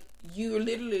like, you're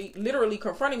literally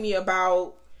confronting me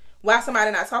about why somebody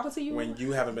not talking to you when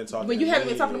you haven't been talking.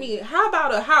 To me. How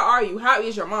about how are you? How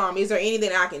is your mom? Is there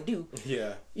anything I can do?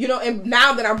 Yeah. You know, and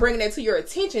now that I'm bringing that to your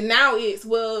attention, now it's,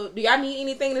 well, do y'all need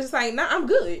anything? And it's like, nah, I'm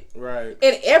good. Right.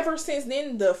 And ever since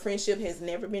then, the friendship has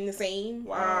never been the same.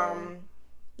 Wow.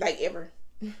 Like ever.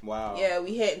 Wow. Yeah,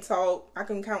 we hadn't talked. I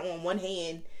can count on one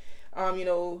hand. You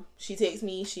know, she texts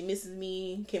me, she misses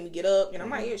me, can we get up? And I'm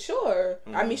like, yeah, sure.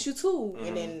 I miss you too.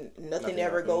 And then nothing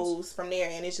ever happens. Goes from there.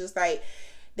 And it's just like,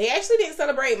 they actually didn't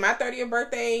celebrate my 30th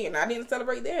birthday, and I didn't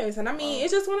celebrate theirs. And I mean,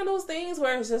 it's just one of those things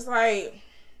where it's just like,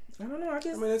 I don't know. I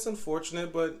mean, it's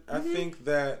unfortunate, but I think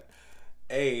that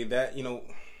you know,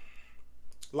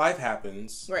 life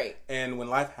happens, right? And when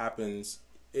life happens,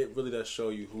 it really does show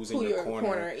you who's in your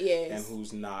corner and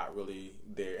who's not really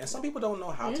there. And some people don't know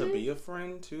how to be a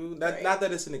friend too. Not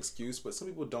that it's an excuse, but some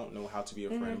people don't know how to be a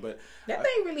friend. But that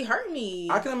thing really hurt me.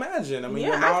 I can imagine. I mean,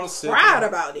 your mom's sick. Cried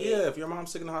about it. Yeah, if your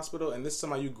mom's sick in the hospital and this is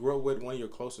somebody you grew up with, one of your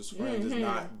closest friends, is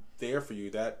not there for you,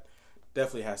 that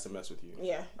definitely has to mess with you.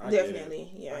 Yeah,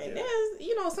 definitely. Yeah, and there's,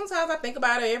 you know, sometimes I think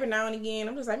about it every now and again.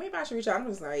 I'm just like, maybe I should reach out. I'm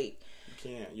just like, you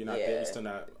can't. You're not there. You're still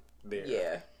not there.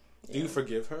 Yeah. Do you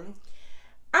forgive her?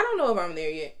 I don't know if I'm there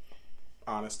yet.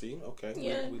 Honesty, okay.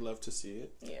 Yeah. We love to see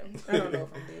it. Yeah, I don't know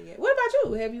if I'm there yet. What about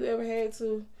you? Have you ever had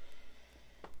to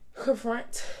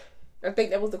confront? I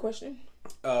think that was the question.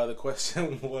 The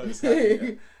question was,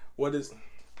 what is...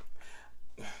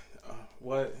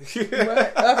 What?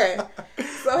 Okay.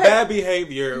 So bad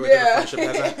behavior within a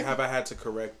friendship. Have I had to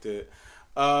correct it?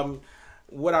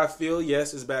 What I feel,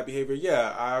 yes, is bad behavior.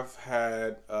 Yeah, I've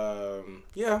had...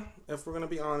 if we're going to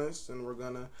be honest and we're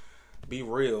going to be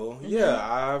real,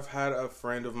 I've had a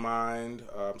friend of mine,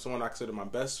 someone I consider my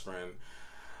best friend.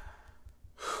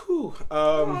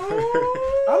 I'm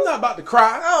not about to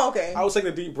cry. Oh, okay. I was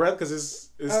taking a deep breath because it's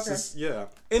just, yeah.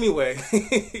 Anyway,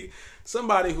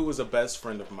 somebody who was a best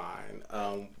friend of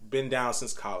mine, been down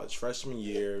since college, freshman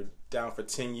year, down for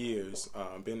 10 years.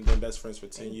 Been best friends for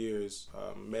 10 years.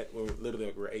 Met when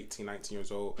we were 18, 19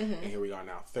 years old, and here we are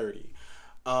now, 30.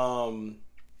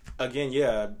 Again,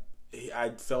 yeah, I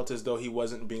felt as though he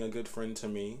wasn't being a good friend to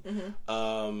me.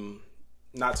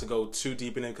 Not to go too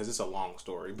deep in it because it's a long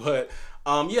story, but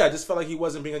yeah, I just felt like he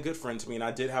wasn't being a good friend to me, and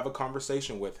I did have a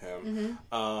conversation with him.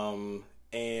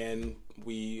 And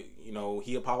we,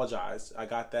 he apologized. I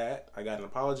got that. I got an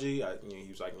apology. He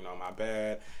was like, my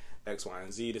bad. X, Y,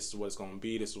 and Z. This is what it's going to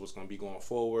be. This is what's going to be going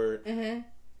forward.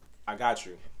 I got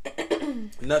you.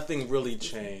 Nothing really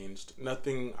changed.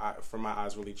 Nothing from my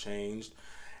eyes really changed.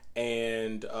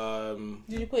 And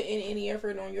did you put in any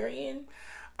effort on your end?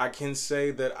 I can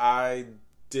say that I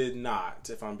did not.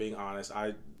 If I'm being honest,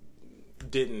 I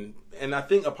didn't. And I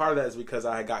think a part of that is because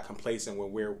I got complacent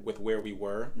with where we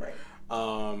were. Right.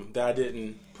 That I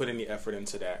didn't put any effort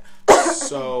into that.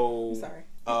 So, sorry.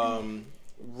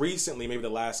 Recently, maybe the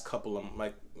last couple of,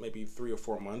 maybe 3 or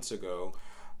 4 months ago,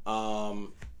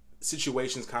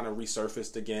 situations kind of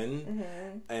resurfaced again.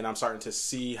 And I'm starting to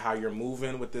see how you're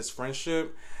moving with this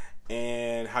friendship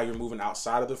and how you're moving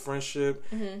outside of the friendship.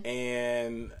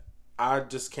 And I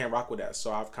just can't rock with that.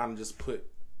 So I've kind of just put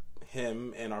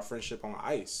him and our friendship on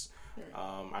ice.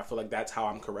 I feel like that's how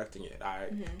I'm correcting it.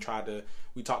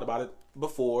 We talked about it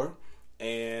before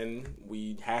and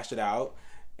we hashed it out,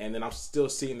 and then I'm still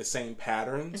seeing the same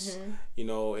patterns.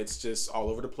 It's just all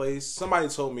over the place. Somebody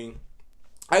told me,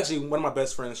 actually, one of my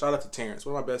best friends, shout out to Terrence,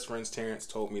 one of my best friends, Terrence,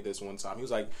 told me this one time. He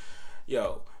was like,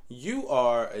 yo, you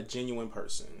are a genuine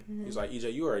person. He's like,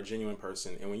 EJ, you are a genuine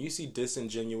person, and when you see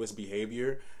disingenuous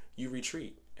behavior, you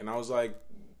retreat. And I was like,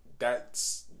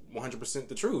 that's 100%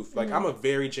 the truth. Like, I'm a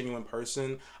very genuine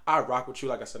person. I rock with you.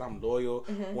 Like I said, I'm loyal.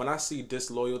 When I see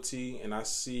disloyalty and I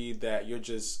see that you're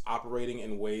just operating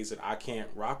in ways that I can't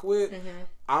rock with,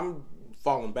 I'm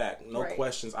falling back. No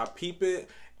questions. I peep it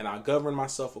and I govern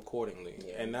myself accordingly.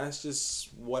 And that's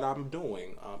just what I'm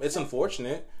doing. It's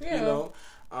unfortunate,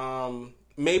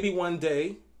 maybe one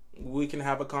day we can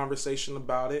have a conversation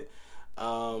about it.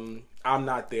 I'm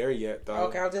not there yet, though.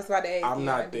 Okay, I was just about to ask. I'm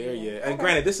not there yet. And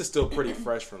granted, this is still pretty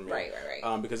fresh for me. Right.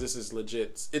 Because this is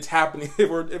legit. It's happening. If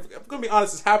I'm going to be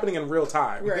honest, it's happening in real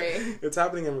time. Right. It's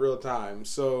happening in real time.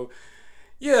 So,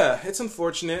 yeah, it's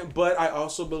unfortunate. But I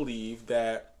also believe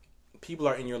that people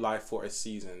are in your life for a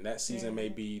season. That season may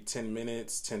be 10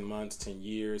 minutes, 10 months, 10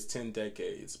 years, 10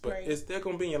 decades. But they're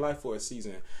going to be in your life for a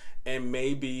season. And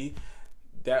maybe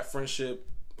that friendship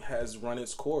has run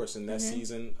its course in that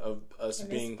season of us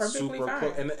being super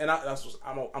close, and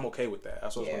I'm okay with that.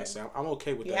 That's what I was going to say. I'm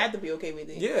okay with that. You have to be okay with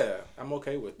it. Yeah, I'm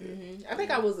okay with it. I think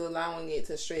I was allowing it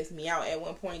to stress me out at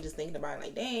one point, just thinking about it,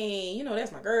 like, dang,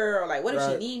 that's my girl. Like, what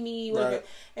if she need me? And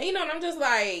and I'm just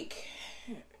like,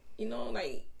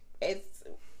 like, it's,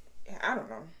 I don't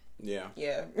know. Yeah.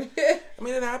 I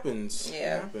mean, it happens.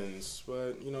 Yeah. It happens.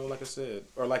 But, like I said,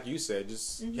 or like you said,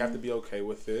 just you have to be okay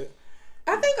with it.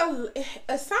 I think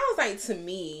it sounds like, to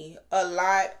me, a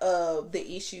lot of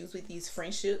the issues with these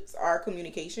friendships are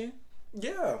communication.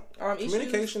 Yeah.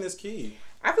 Communication is key.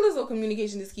 I feel as though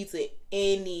communication is key to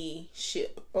any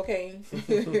ship, okay?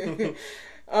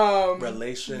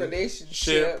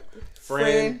 Relationship,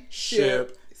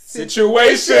 friendship,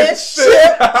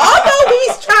 situationship. Although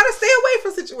he's trying to stay away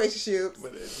from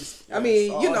situationships. I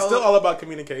mean, it's still all about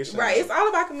communication. Right, it's all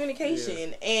about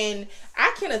communication. Yeah. And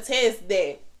I can attest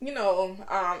that,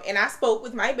 and I spoke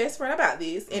with my best friend about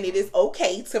this, and it is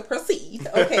okay to proceed,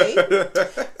 okay?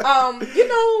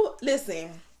 Listen,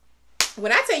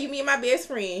 when I tell you, me and my best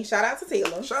friend, shout out to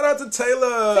Taylor. Shout out to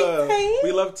Taylor. Hey.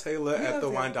 We love Taylor at the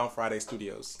Wind Down Friday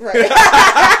Studios. Right.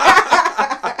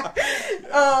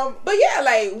 But yeah,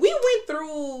 like, we went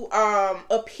through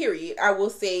a period, I will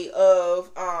say,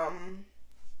 of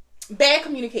bad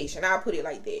communication. I'll put it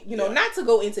like that. Not to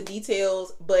go into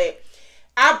details, but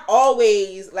I've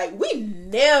always, like, we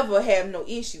never have no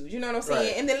issues. You know what I'm saying?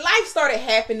 Right. And then life started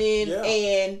happening,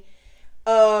 and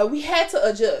we had to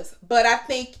adjust. But I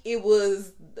think it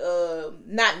was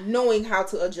not knowing how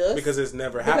to adjust. Because it's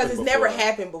never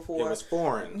happened before. It was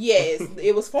foreign. Yes,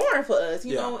 it was foreign for us,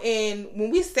 you know. And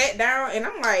when we sat down, and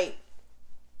I'm like,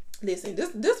 listen,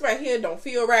 this right here don't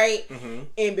feel right.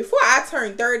 And before I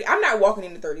turn 30, I'm not walking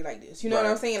into 30 like this. You know what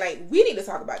I'm saying? Like, we need to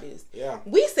talk about this. Yeah.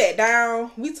 We sat down.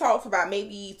 We talked for about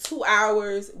maybe 2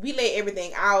 hours. We laid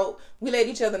everything out. We let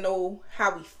each other know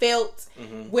how we felt,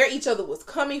 where each other was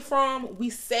coming from. We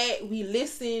sat, we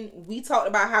listened. We talked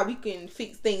about how we can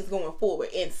fix things going forward.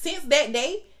 And since that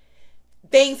day,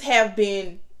 things have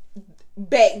been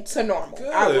back to normal.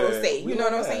 Good. I will say, you know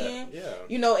what I'm saying? Yeah.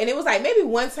 You know, and it was like maybe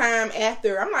one time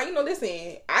after, I'm like,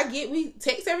 listen, I get we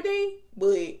text every day,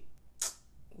 but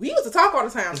we used to talk all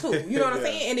the time too. You know what I'm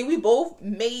saying? And then we both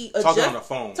made talking on the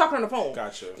phone. Talking on the phone.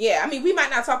 Gotcha. Yeah, I mean, we might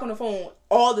not talk on the phone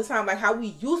all the time like how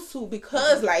we used to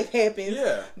because life happens.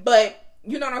 Yeah. But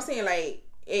you know what I'm saying? Like,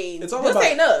 hey, this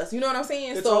ain't us. You know what I'm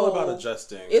saying? It's all about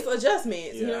adjusting. It's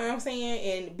adjustments. Yeah. You know what I'm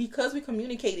saying? And because we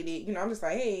communicated it, I'm just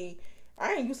like, hey,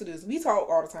 I ain't used to this. We talk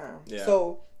all the time. Yeah.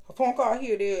 So a phone call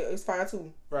here, there is fine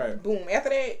too. Right. Boom. After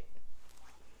that,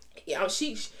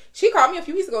 she called me a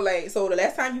few weeks ago. Like, so the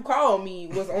last time you called me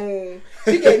was on.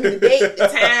 She gave me the date, the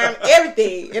time,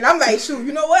 everything, and I'm like, shoot,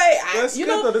 you know what? And it's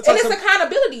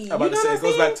accountability. I'm about to say, it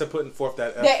goes back to putting forth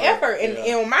that effort. And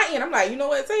on my end, I'm like, you know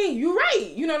what? Say, you're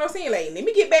right. You know what I'm saying? Like, let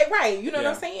me get back right. You know what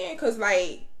I'm saying? Because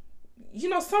like,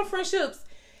 some friendships,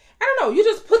 I don't know. You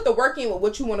just put the work in with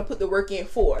what you want to put the work in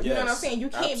for. You know what I'm saying? You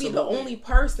can't be the only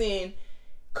person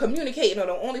communicating or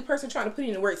the only person trying to put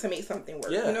in the work to make something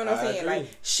work. Yeah, you know what I'm saying? Like,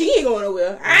 she ain't going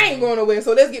nowhere. I ain't going nowhere.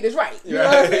 So let's get this right. You know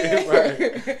what I'm saying?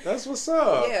 Right. That's what's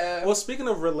up. Yeah. Well, speaking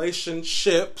of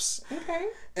relationships, okay,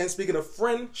 and speaking of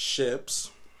friendships,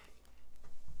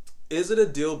 is it a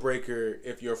deal breaker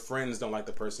if your friends don't like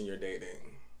the person you're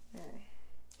dating?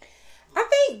 I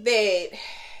think that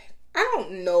I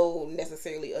don't know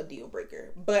necessarily a deal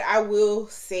breaker, but I will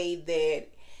say that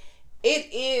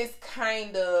it is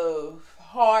kind of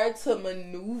hard to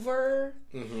maneuver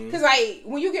because like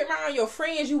when you get around your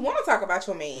friends, you want to talk about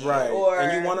your man, right?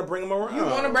 And you want to bring them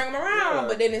around,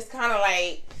 but then it's kind of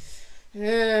like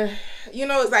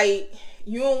it's like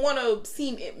you don't want to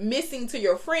seem missing to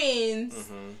your friends,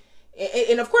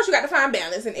 and of course you got to find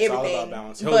balance and everything. It's all about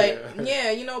balance. But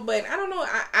but I don't know,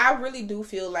 I really do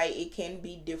feel like it can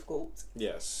be difficult.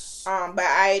 Yes. But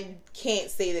I can't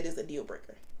say that it's a deal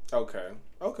breaker. Okay.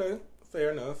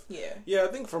 Fair enough. Yeah. Yeah, I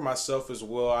think for myself as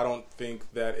well, I don't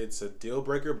think that it's a deal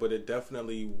breaker, but it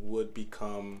definitely would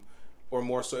become, or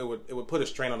more so, it would put a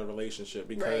strain on the relationship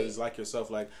because, like yourself,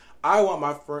 like, I want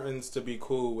my friends to be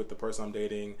cool with the person I'm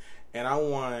dating, and I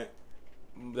want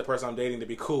the person I'm dating to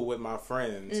be cool with my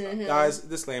friends. Guys,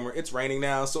 disclaimer, it's raining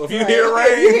now, so if you hear rain...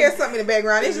 If you hear something in the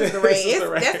background, it's just the rain.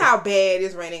 That's how bad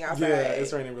it's raining outside. Yeah,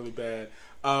 it's raining really bad.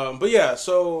 But yeah,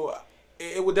 so...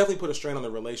 it would definitely put a strain on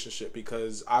the relationship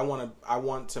because I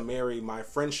want to marry my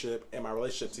friendship and my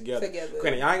relationship together.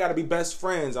 Granted, y'all ain't got to be best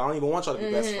friends. I don't even want y'all to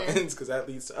be best friends because that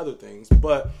leads to other things.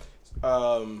 But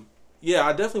yeah,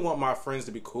 I definitely want my friends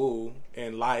to be cool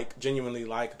and genuinely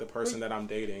like the person that I'm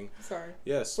dating. Sorry.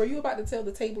 Yes. Were you about to tell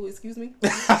the table, excuse me? you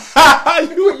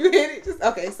hit it?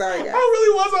 Okay, sorry, guys. I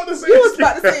really was about to say. He was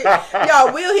about to say,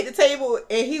 y'all, Will hit the table,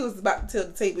 and he was about to tell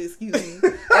the table, excuse me.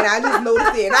 And I just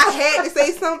noticed it, and I had to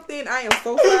say something. I am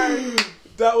so sorry.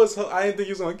 That was, I didn't think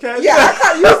you was going to catch it. I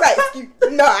thought you was like,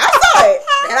 no, I saw it,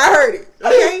 and I heard it,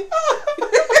 okay?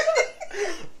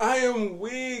 I am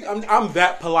weak. I'm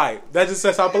that polite. That just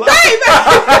says how polite.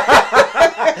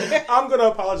 I'm gonna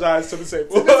apologize to the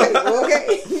table.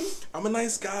 Okay. I'm a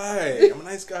nice guy.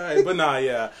 But nah,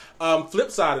 yeah. Flip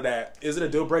side of that, is it a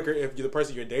deal breaker if the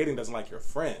person you're dating doesn't like your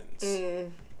friends?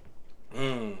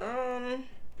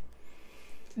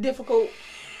 Difficult.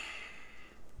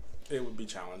 It would be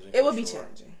challenging. It would be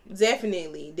challenging.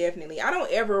 Definitely. I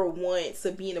don't ever want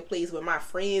to be in a place where my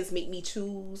friends make me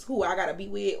choose who I gotta be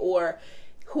with, or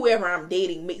whoever I'm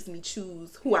dating makes me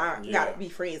choose who I gotta be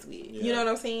friends with. Yeah. You know what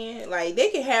I'm saying? Like, they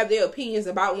can have their opinions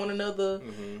about one another,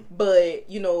 but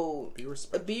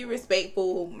be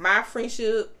respectful. My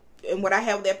friendship and what I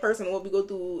have with that person and what we go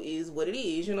through is what it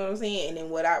is. You know what I'm saying? And then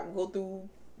what I go through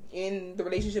in the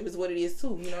relationship is what it is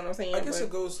too. You know what I'm saying? I guess it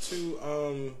goes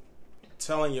to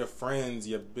telling your friends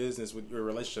your business with your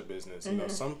relationship business. You know,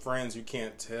 some friends you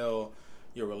can't tell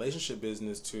your relationship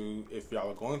business to if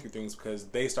y'all are going through things because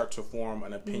they start to form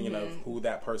an opinion of who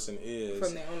that person is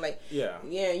from their own. Like,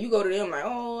 you go to them like,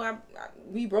 oh,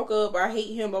 we broke up, I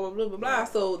hate him, blah blah blah blah blah.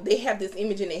 So they have this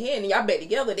image in their head, and y'all back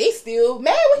together, they still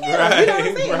mad with him. Right, you know what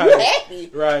I'm saying? You're happy,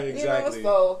 right? Exactly. You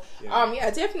know?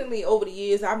 So definitely over the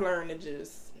years I've learned to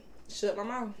just shut my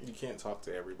mouth. You can't talk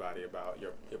to everybody about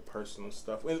your personal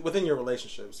stuff within your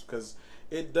relationships because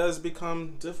it does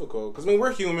become difficult. Because, I mean,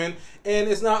 we're human, and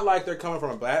it's not like they're coming from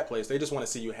a bad place. They just want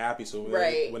to see you happy. So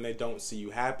when they don't see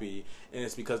you happy, and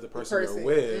it's because the person you're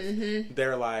with,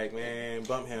 they're like, man,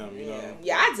 bump him, you know?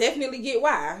 Yeah, I definitely get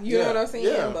why. You know what I'm saying?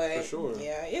 Yeah, but for sure.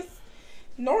 Yeah, it's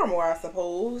normal, I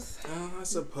suppose.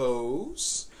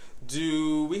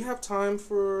 Do we have time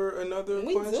for another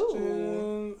question?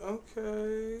 Do.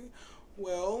 Okay.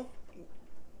 Well,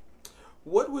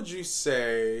 what would you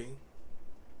say...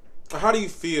 How do you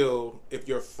feel if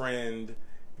your friend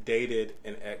dated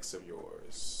an ex of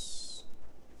yours?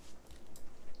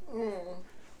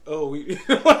 Oh, we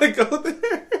don't want to go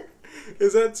there?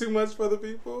 Is that too much for the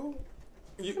people?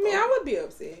 I would be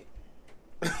upset.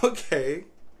 Okay.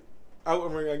 I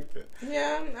would bring like that.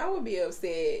 Yeah, I would be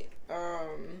upset.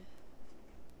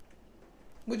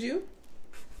 Would you?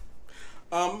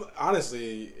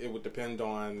 Honestly, it would depend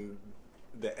on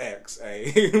the ex.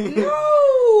 No.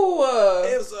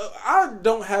 I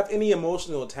don't have any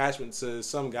emotional attachment to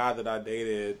some guy that I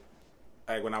dated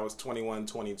like when I was 21,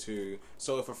 22.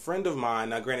 So if a friend of mine,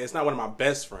 now granted, it's not one of my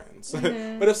best friends, but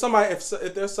if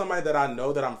there's somebody that I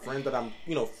know that I'm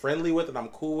friendly with and I'm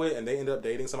cool with, and they end up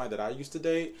dating somebody that I used to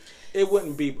date, it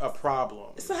wouldn't be a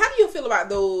problem. So how do you feel about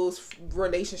those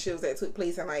relationships that took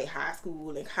place in like high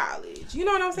school and college? You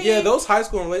know what I'm saying? Yeah, those high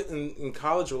school and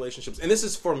college relationships, and this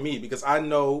is for me because I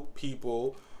know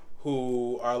people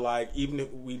who are like, even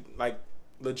if we like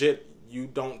legit, you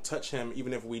don't touch him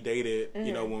even if we dated,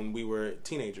 when we were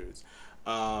teenagers.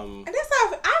 And that's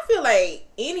how I feel like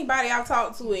anybody I've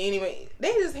talked to, anyway,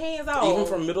 they just hands off. Even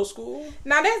from middle school?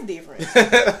 Now that's different.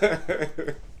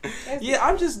 Yeah,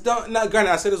 I'm just don't. Now,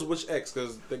 granted, I said this which ex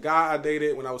because the guy I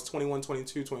dated when I was 21,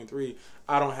 22, 23,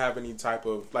 I don't have any type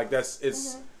of like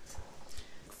it's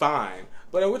fine.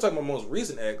 But we're talking about most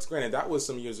recent ex. Granted, that was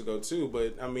some years ago too.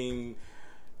 But I mean,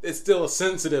 it's still a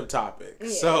sensitive topic. Yeah.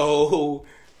 So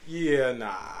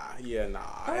nah.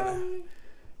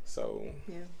 So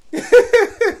yeah.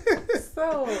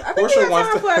 So I think we have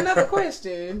time for another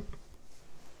question.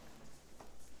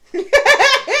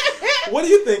 What do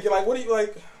you think? Like, what do you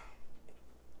like?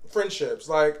 Friendships,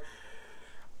 like,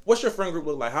 what's your friend group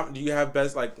look like? How do you have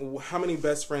how many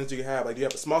best friends do you have? Like, do you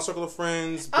have a small circle of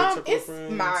friends? Big circle of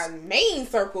friends? My main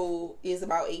circle is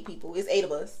about 8 people. It's 8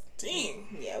 of us.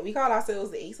 Dang. Yeah, we call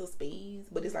ourselves the Ace of Spades,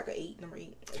 but it's like number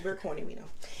 8. We're corny, we know.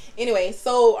 Anyway,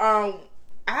 so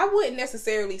I wouldn't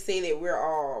necessarily say that we're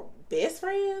all best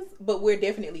friends, but we're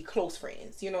definitely close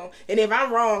friends, And if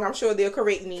I'm wrong, I'm sure they'll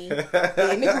correct me in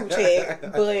the group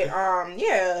chat. But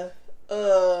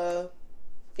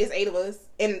it's 8 of us,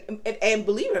 and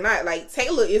believe it or not, like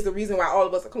Taylor is the reason why all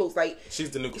of us are close. Like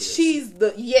she's the nucleus.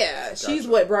 Gotcha. She's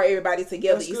what brought everybody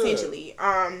together. That's essentially.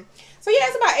 Good. So yeah,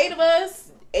 it's about 8 of us.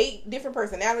 8 different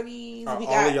personalities. Are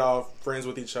all of y'all friends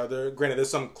with each other? Granted, there's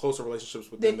some closer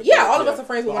relationships within the group. Yeah, all of us are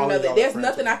friends with one another. There's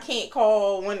nothing I can't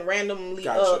call one randomly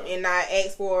up and not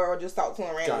ask for or just talk to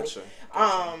him randomly. Gotcha.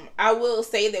 I will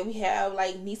say that we have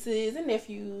like nieces and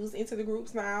nephews into the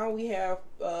groups now. We have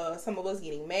some of us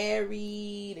getting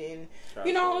married, and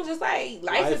just like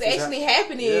life is actually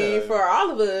happening for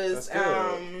all of us.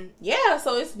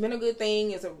 So it's been a good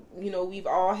thing. It's we've all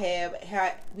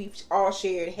we've all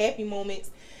shared happy moments,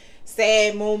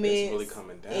 sad moments. It's really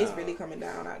coming down. It's really coming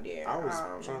down out there. I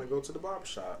was trying to go to the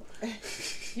barbershop.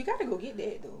 You got to go get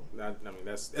that though. I mean,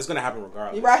 it's gonna happen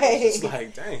regardless. Right? It's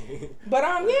like, dang. But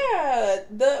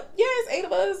it's 8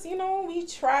 of us. We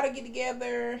try to get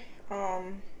together.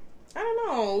 I don't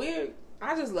know.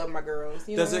 I just love my girls.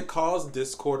 Does it cause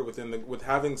discord with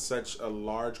having such a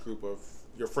large group of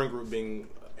your friend group being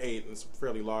 8? And it's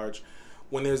fairly large.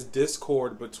 When there's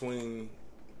discord between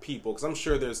people, because I'm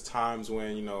sure there's times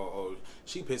when oh,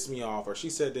 she pissed me off, or she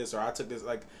said this, or I took this.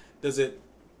 Like, does it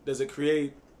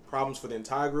create problems for the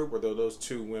entire group, or those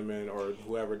 2 women or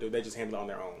whoever? Do they just handle it on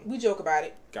their own? We joke about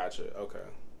it. Gotcha. Okay.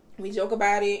 We joke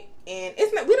about it, and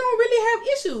we don't really have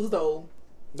issues though.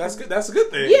 That's good. That's a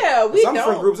good thing. Yeah, we some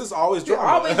friend groups, it's always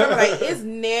drama. Like it's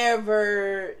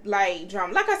never like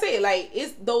drama. Like I said, like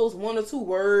it's those 1 or 2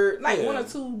 words, like 1 or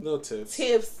 2 little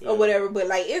tips or whatever. But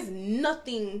like it's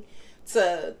nothing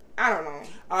to. I don't know.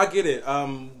 I get it.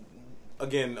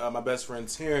 Again, my best friend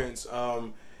Terrence.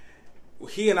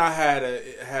 He and I had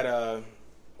a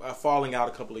falling out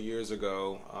a couple of years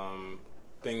ago.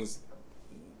 Things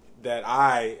that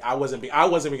I wasn't being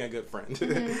a good friend.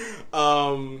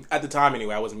 Mm-hmm. At the time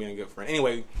anyway, I wasn't being a good friend.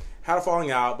 Anyway, had a falling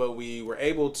out, but we were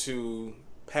able to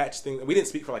patch things. We didn't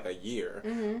speak for like a year.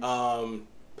 Mm-hmm.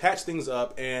 Patch things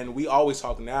up, and we always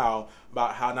talk now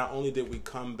about how not only did we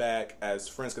come back as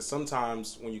friends, because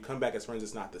sometimes when you come back as friends,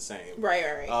 it's not the same.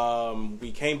 Right.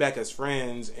 We came back as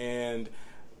friends, and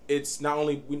it's not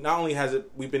only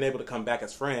we've been able to come back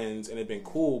as friends, and it's been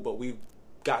cool, but we've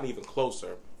gotten even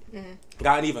closer. Mm-hmm.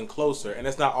 And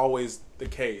that's not always the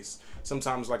case.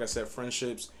 Sometimes, like I said,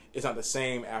 friendships, it's not the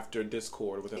same after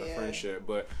discord within a friendship.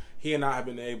 But he and I have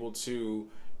been able to,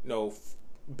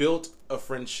 build a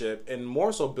friendship, and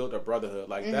more so build a brotherhood.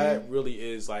 Like that really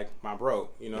is like my bro.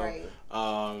 Right.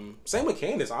 Same with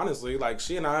Candace. Honestly, like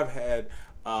she and I have had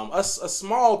a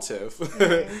small tiff.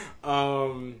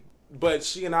 But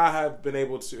she and I have been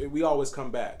able to. We always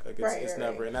come back. Like it's right.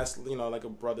 never, and that's like a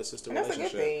brother sister relationship.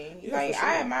 That's a good thing. Yeah, like sure.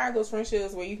 I admire those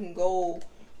friendships where you can go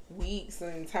weeks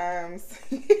and times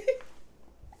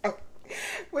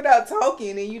without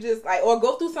talking, and you just like, or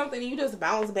go through something and you just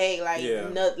bounce back like,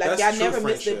 like y'all never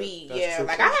missed a beat. That's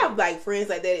like I have like friends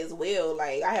like that as well.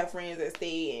 Like I have friends that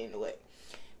stay in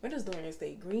where does Dorian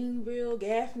stay? Greenville,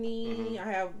 Gaffney.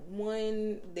 I have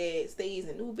one that stays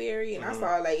in Newberry, and I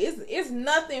saw like it's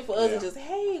nothing for us to just,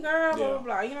 hey girl, blah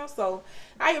blah blah. So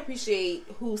I appreciate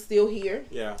who's still here.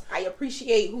 Yeah. I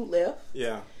appreciate who left.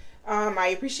 Yeah. I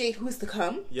appreciate who's to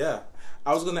come. Yeah.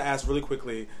 I was gonna ask really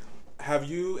quickly, have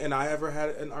you and I ever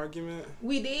had an argument?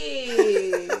 We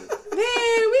did. Man,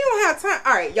 we don't have time.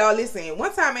 All right, y'all listen.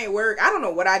 One time at work, I don't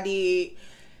know what I did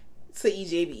to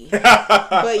EJB,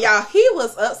 but y'all, he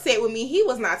was upset with me. He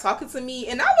was not talking to me,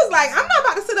 and I was like, I'm not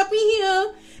about to sit up in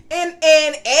here and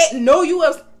know you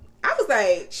up. I was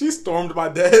like, she stormed my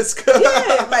desk.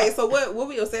 Yeah, like, so what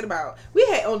we upset about? We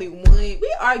had only one.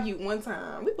 We argued one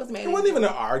time. We was mad. It wasn't even an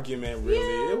argument, really.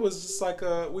 Yeah. It was just like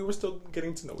we were still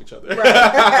getting to know each other.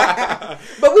 Right.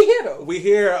 But we here though. We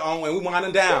here and we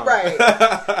winding down. Right.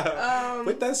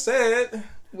 With that said,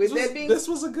 this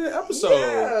was a good episode.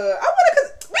 Yeah, I want to.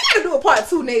 We gotta do a part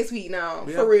 2 next week now.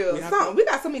 For real. We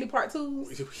got so many part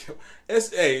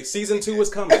 2s. Season 2 is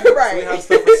coming. Right. So we have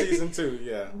stuff for season 2,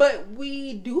 yeah. But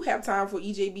we do have time for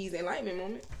EJB's enlightenment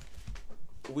moment.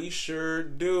 We sure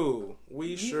do.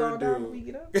 We sure do. Down when we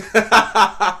get up.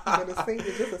 But a safe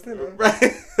is just a center.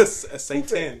 Right. A safe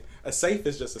 10. A safe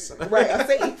is just a center. Right, a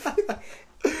safe.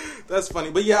 That's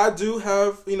funny. But yeah, I do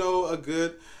have, a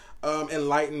good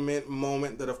enlightenment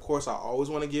moment that, of course, I always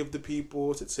want to give to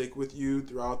people, to take with you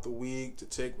throughout the week, to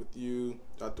take with you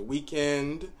throughout the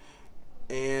weekend.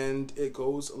 And it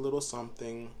goes a little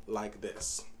something like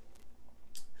this.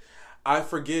 I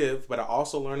forgive, but I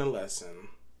also learn a lesson.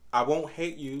 I won't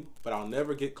hate you, but I'll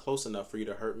never get close enough for you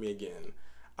to hurt me again.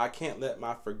 I can't let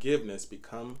my forgiveness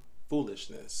become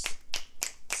foolishness.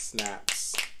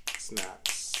 Snaps.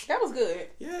 That was good.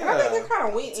 Yeah. And I think it kind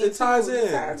of went into... It ties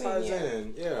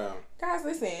in. Yeah. Guys,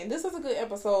 listen. This was a good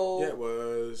episode. Yeah, it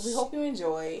was. We hope you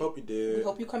enjoyed. Hope you did. We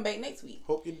hope you come back next week.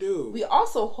 Hope you do. We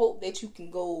also hope that you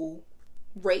can go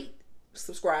rate,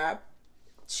 subscribe,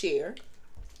 share.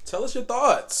 Tell us your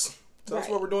thoughts. Tell us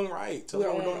what we're doing right. Tell us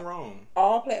what we're doing wrong.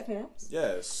 All platforms.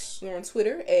 Yes. We're on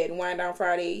Twitter at Wind Down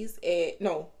Fridays.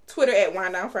 Twitter at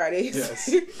Wind Down Fridays. Yes.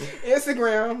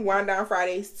 Instagram, Wind Down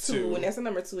Fridays 2. And that's the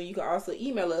number 2. And you can also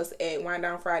email us at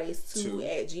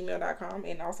winddownfridays2@gmail.com.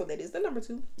 And also that is the number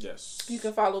 2. Yes. You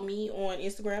can follow me on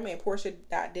Instagram at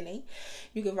Portia.Dene.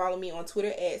 You can follow me on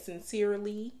Twitter at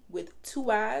Sincerely with 2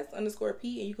 I's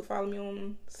 _P. And you can follow me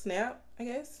on Snap, I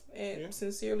guess, at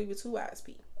Sincerely with 2 I's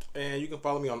P. And you can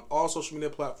follow me on all social media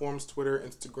platforms, Twitter,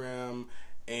 Instagram,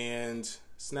 and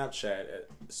Snapchat at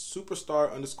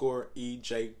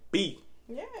superstar_EJB.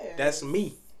 Yeah. That's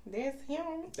me. That's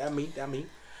him. That me.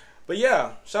 But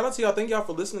yeah, shout out to y'all. Thank y'all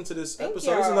for listening to this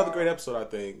episode. This is another great episode, I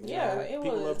think. Yeah,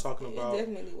 people love talking about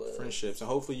definitely friendships. And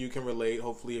hopefully you can relate.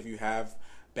 Hopefully if you have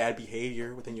bad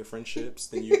behavior within your friendships,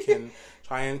 then you can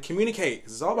try and communicate,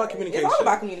 because it's all about communication. It's all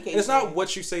about communication. And it's not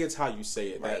what you say, it's how you say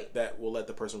it. Right. That will let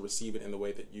the person receive it in the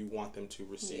way that you want them to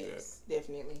receive it.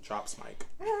 Definitely. Drops mic.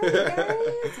 Alright,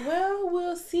 guys. Well,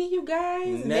 we'll see you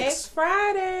guys next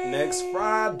Friday. Next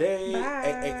Friday.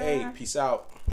 Bye. Hey, peace out.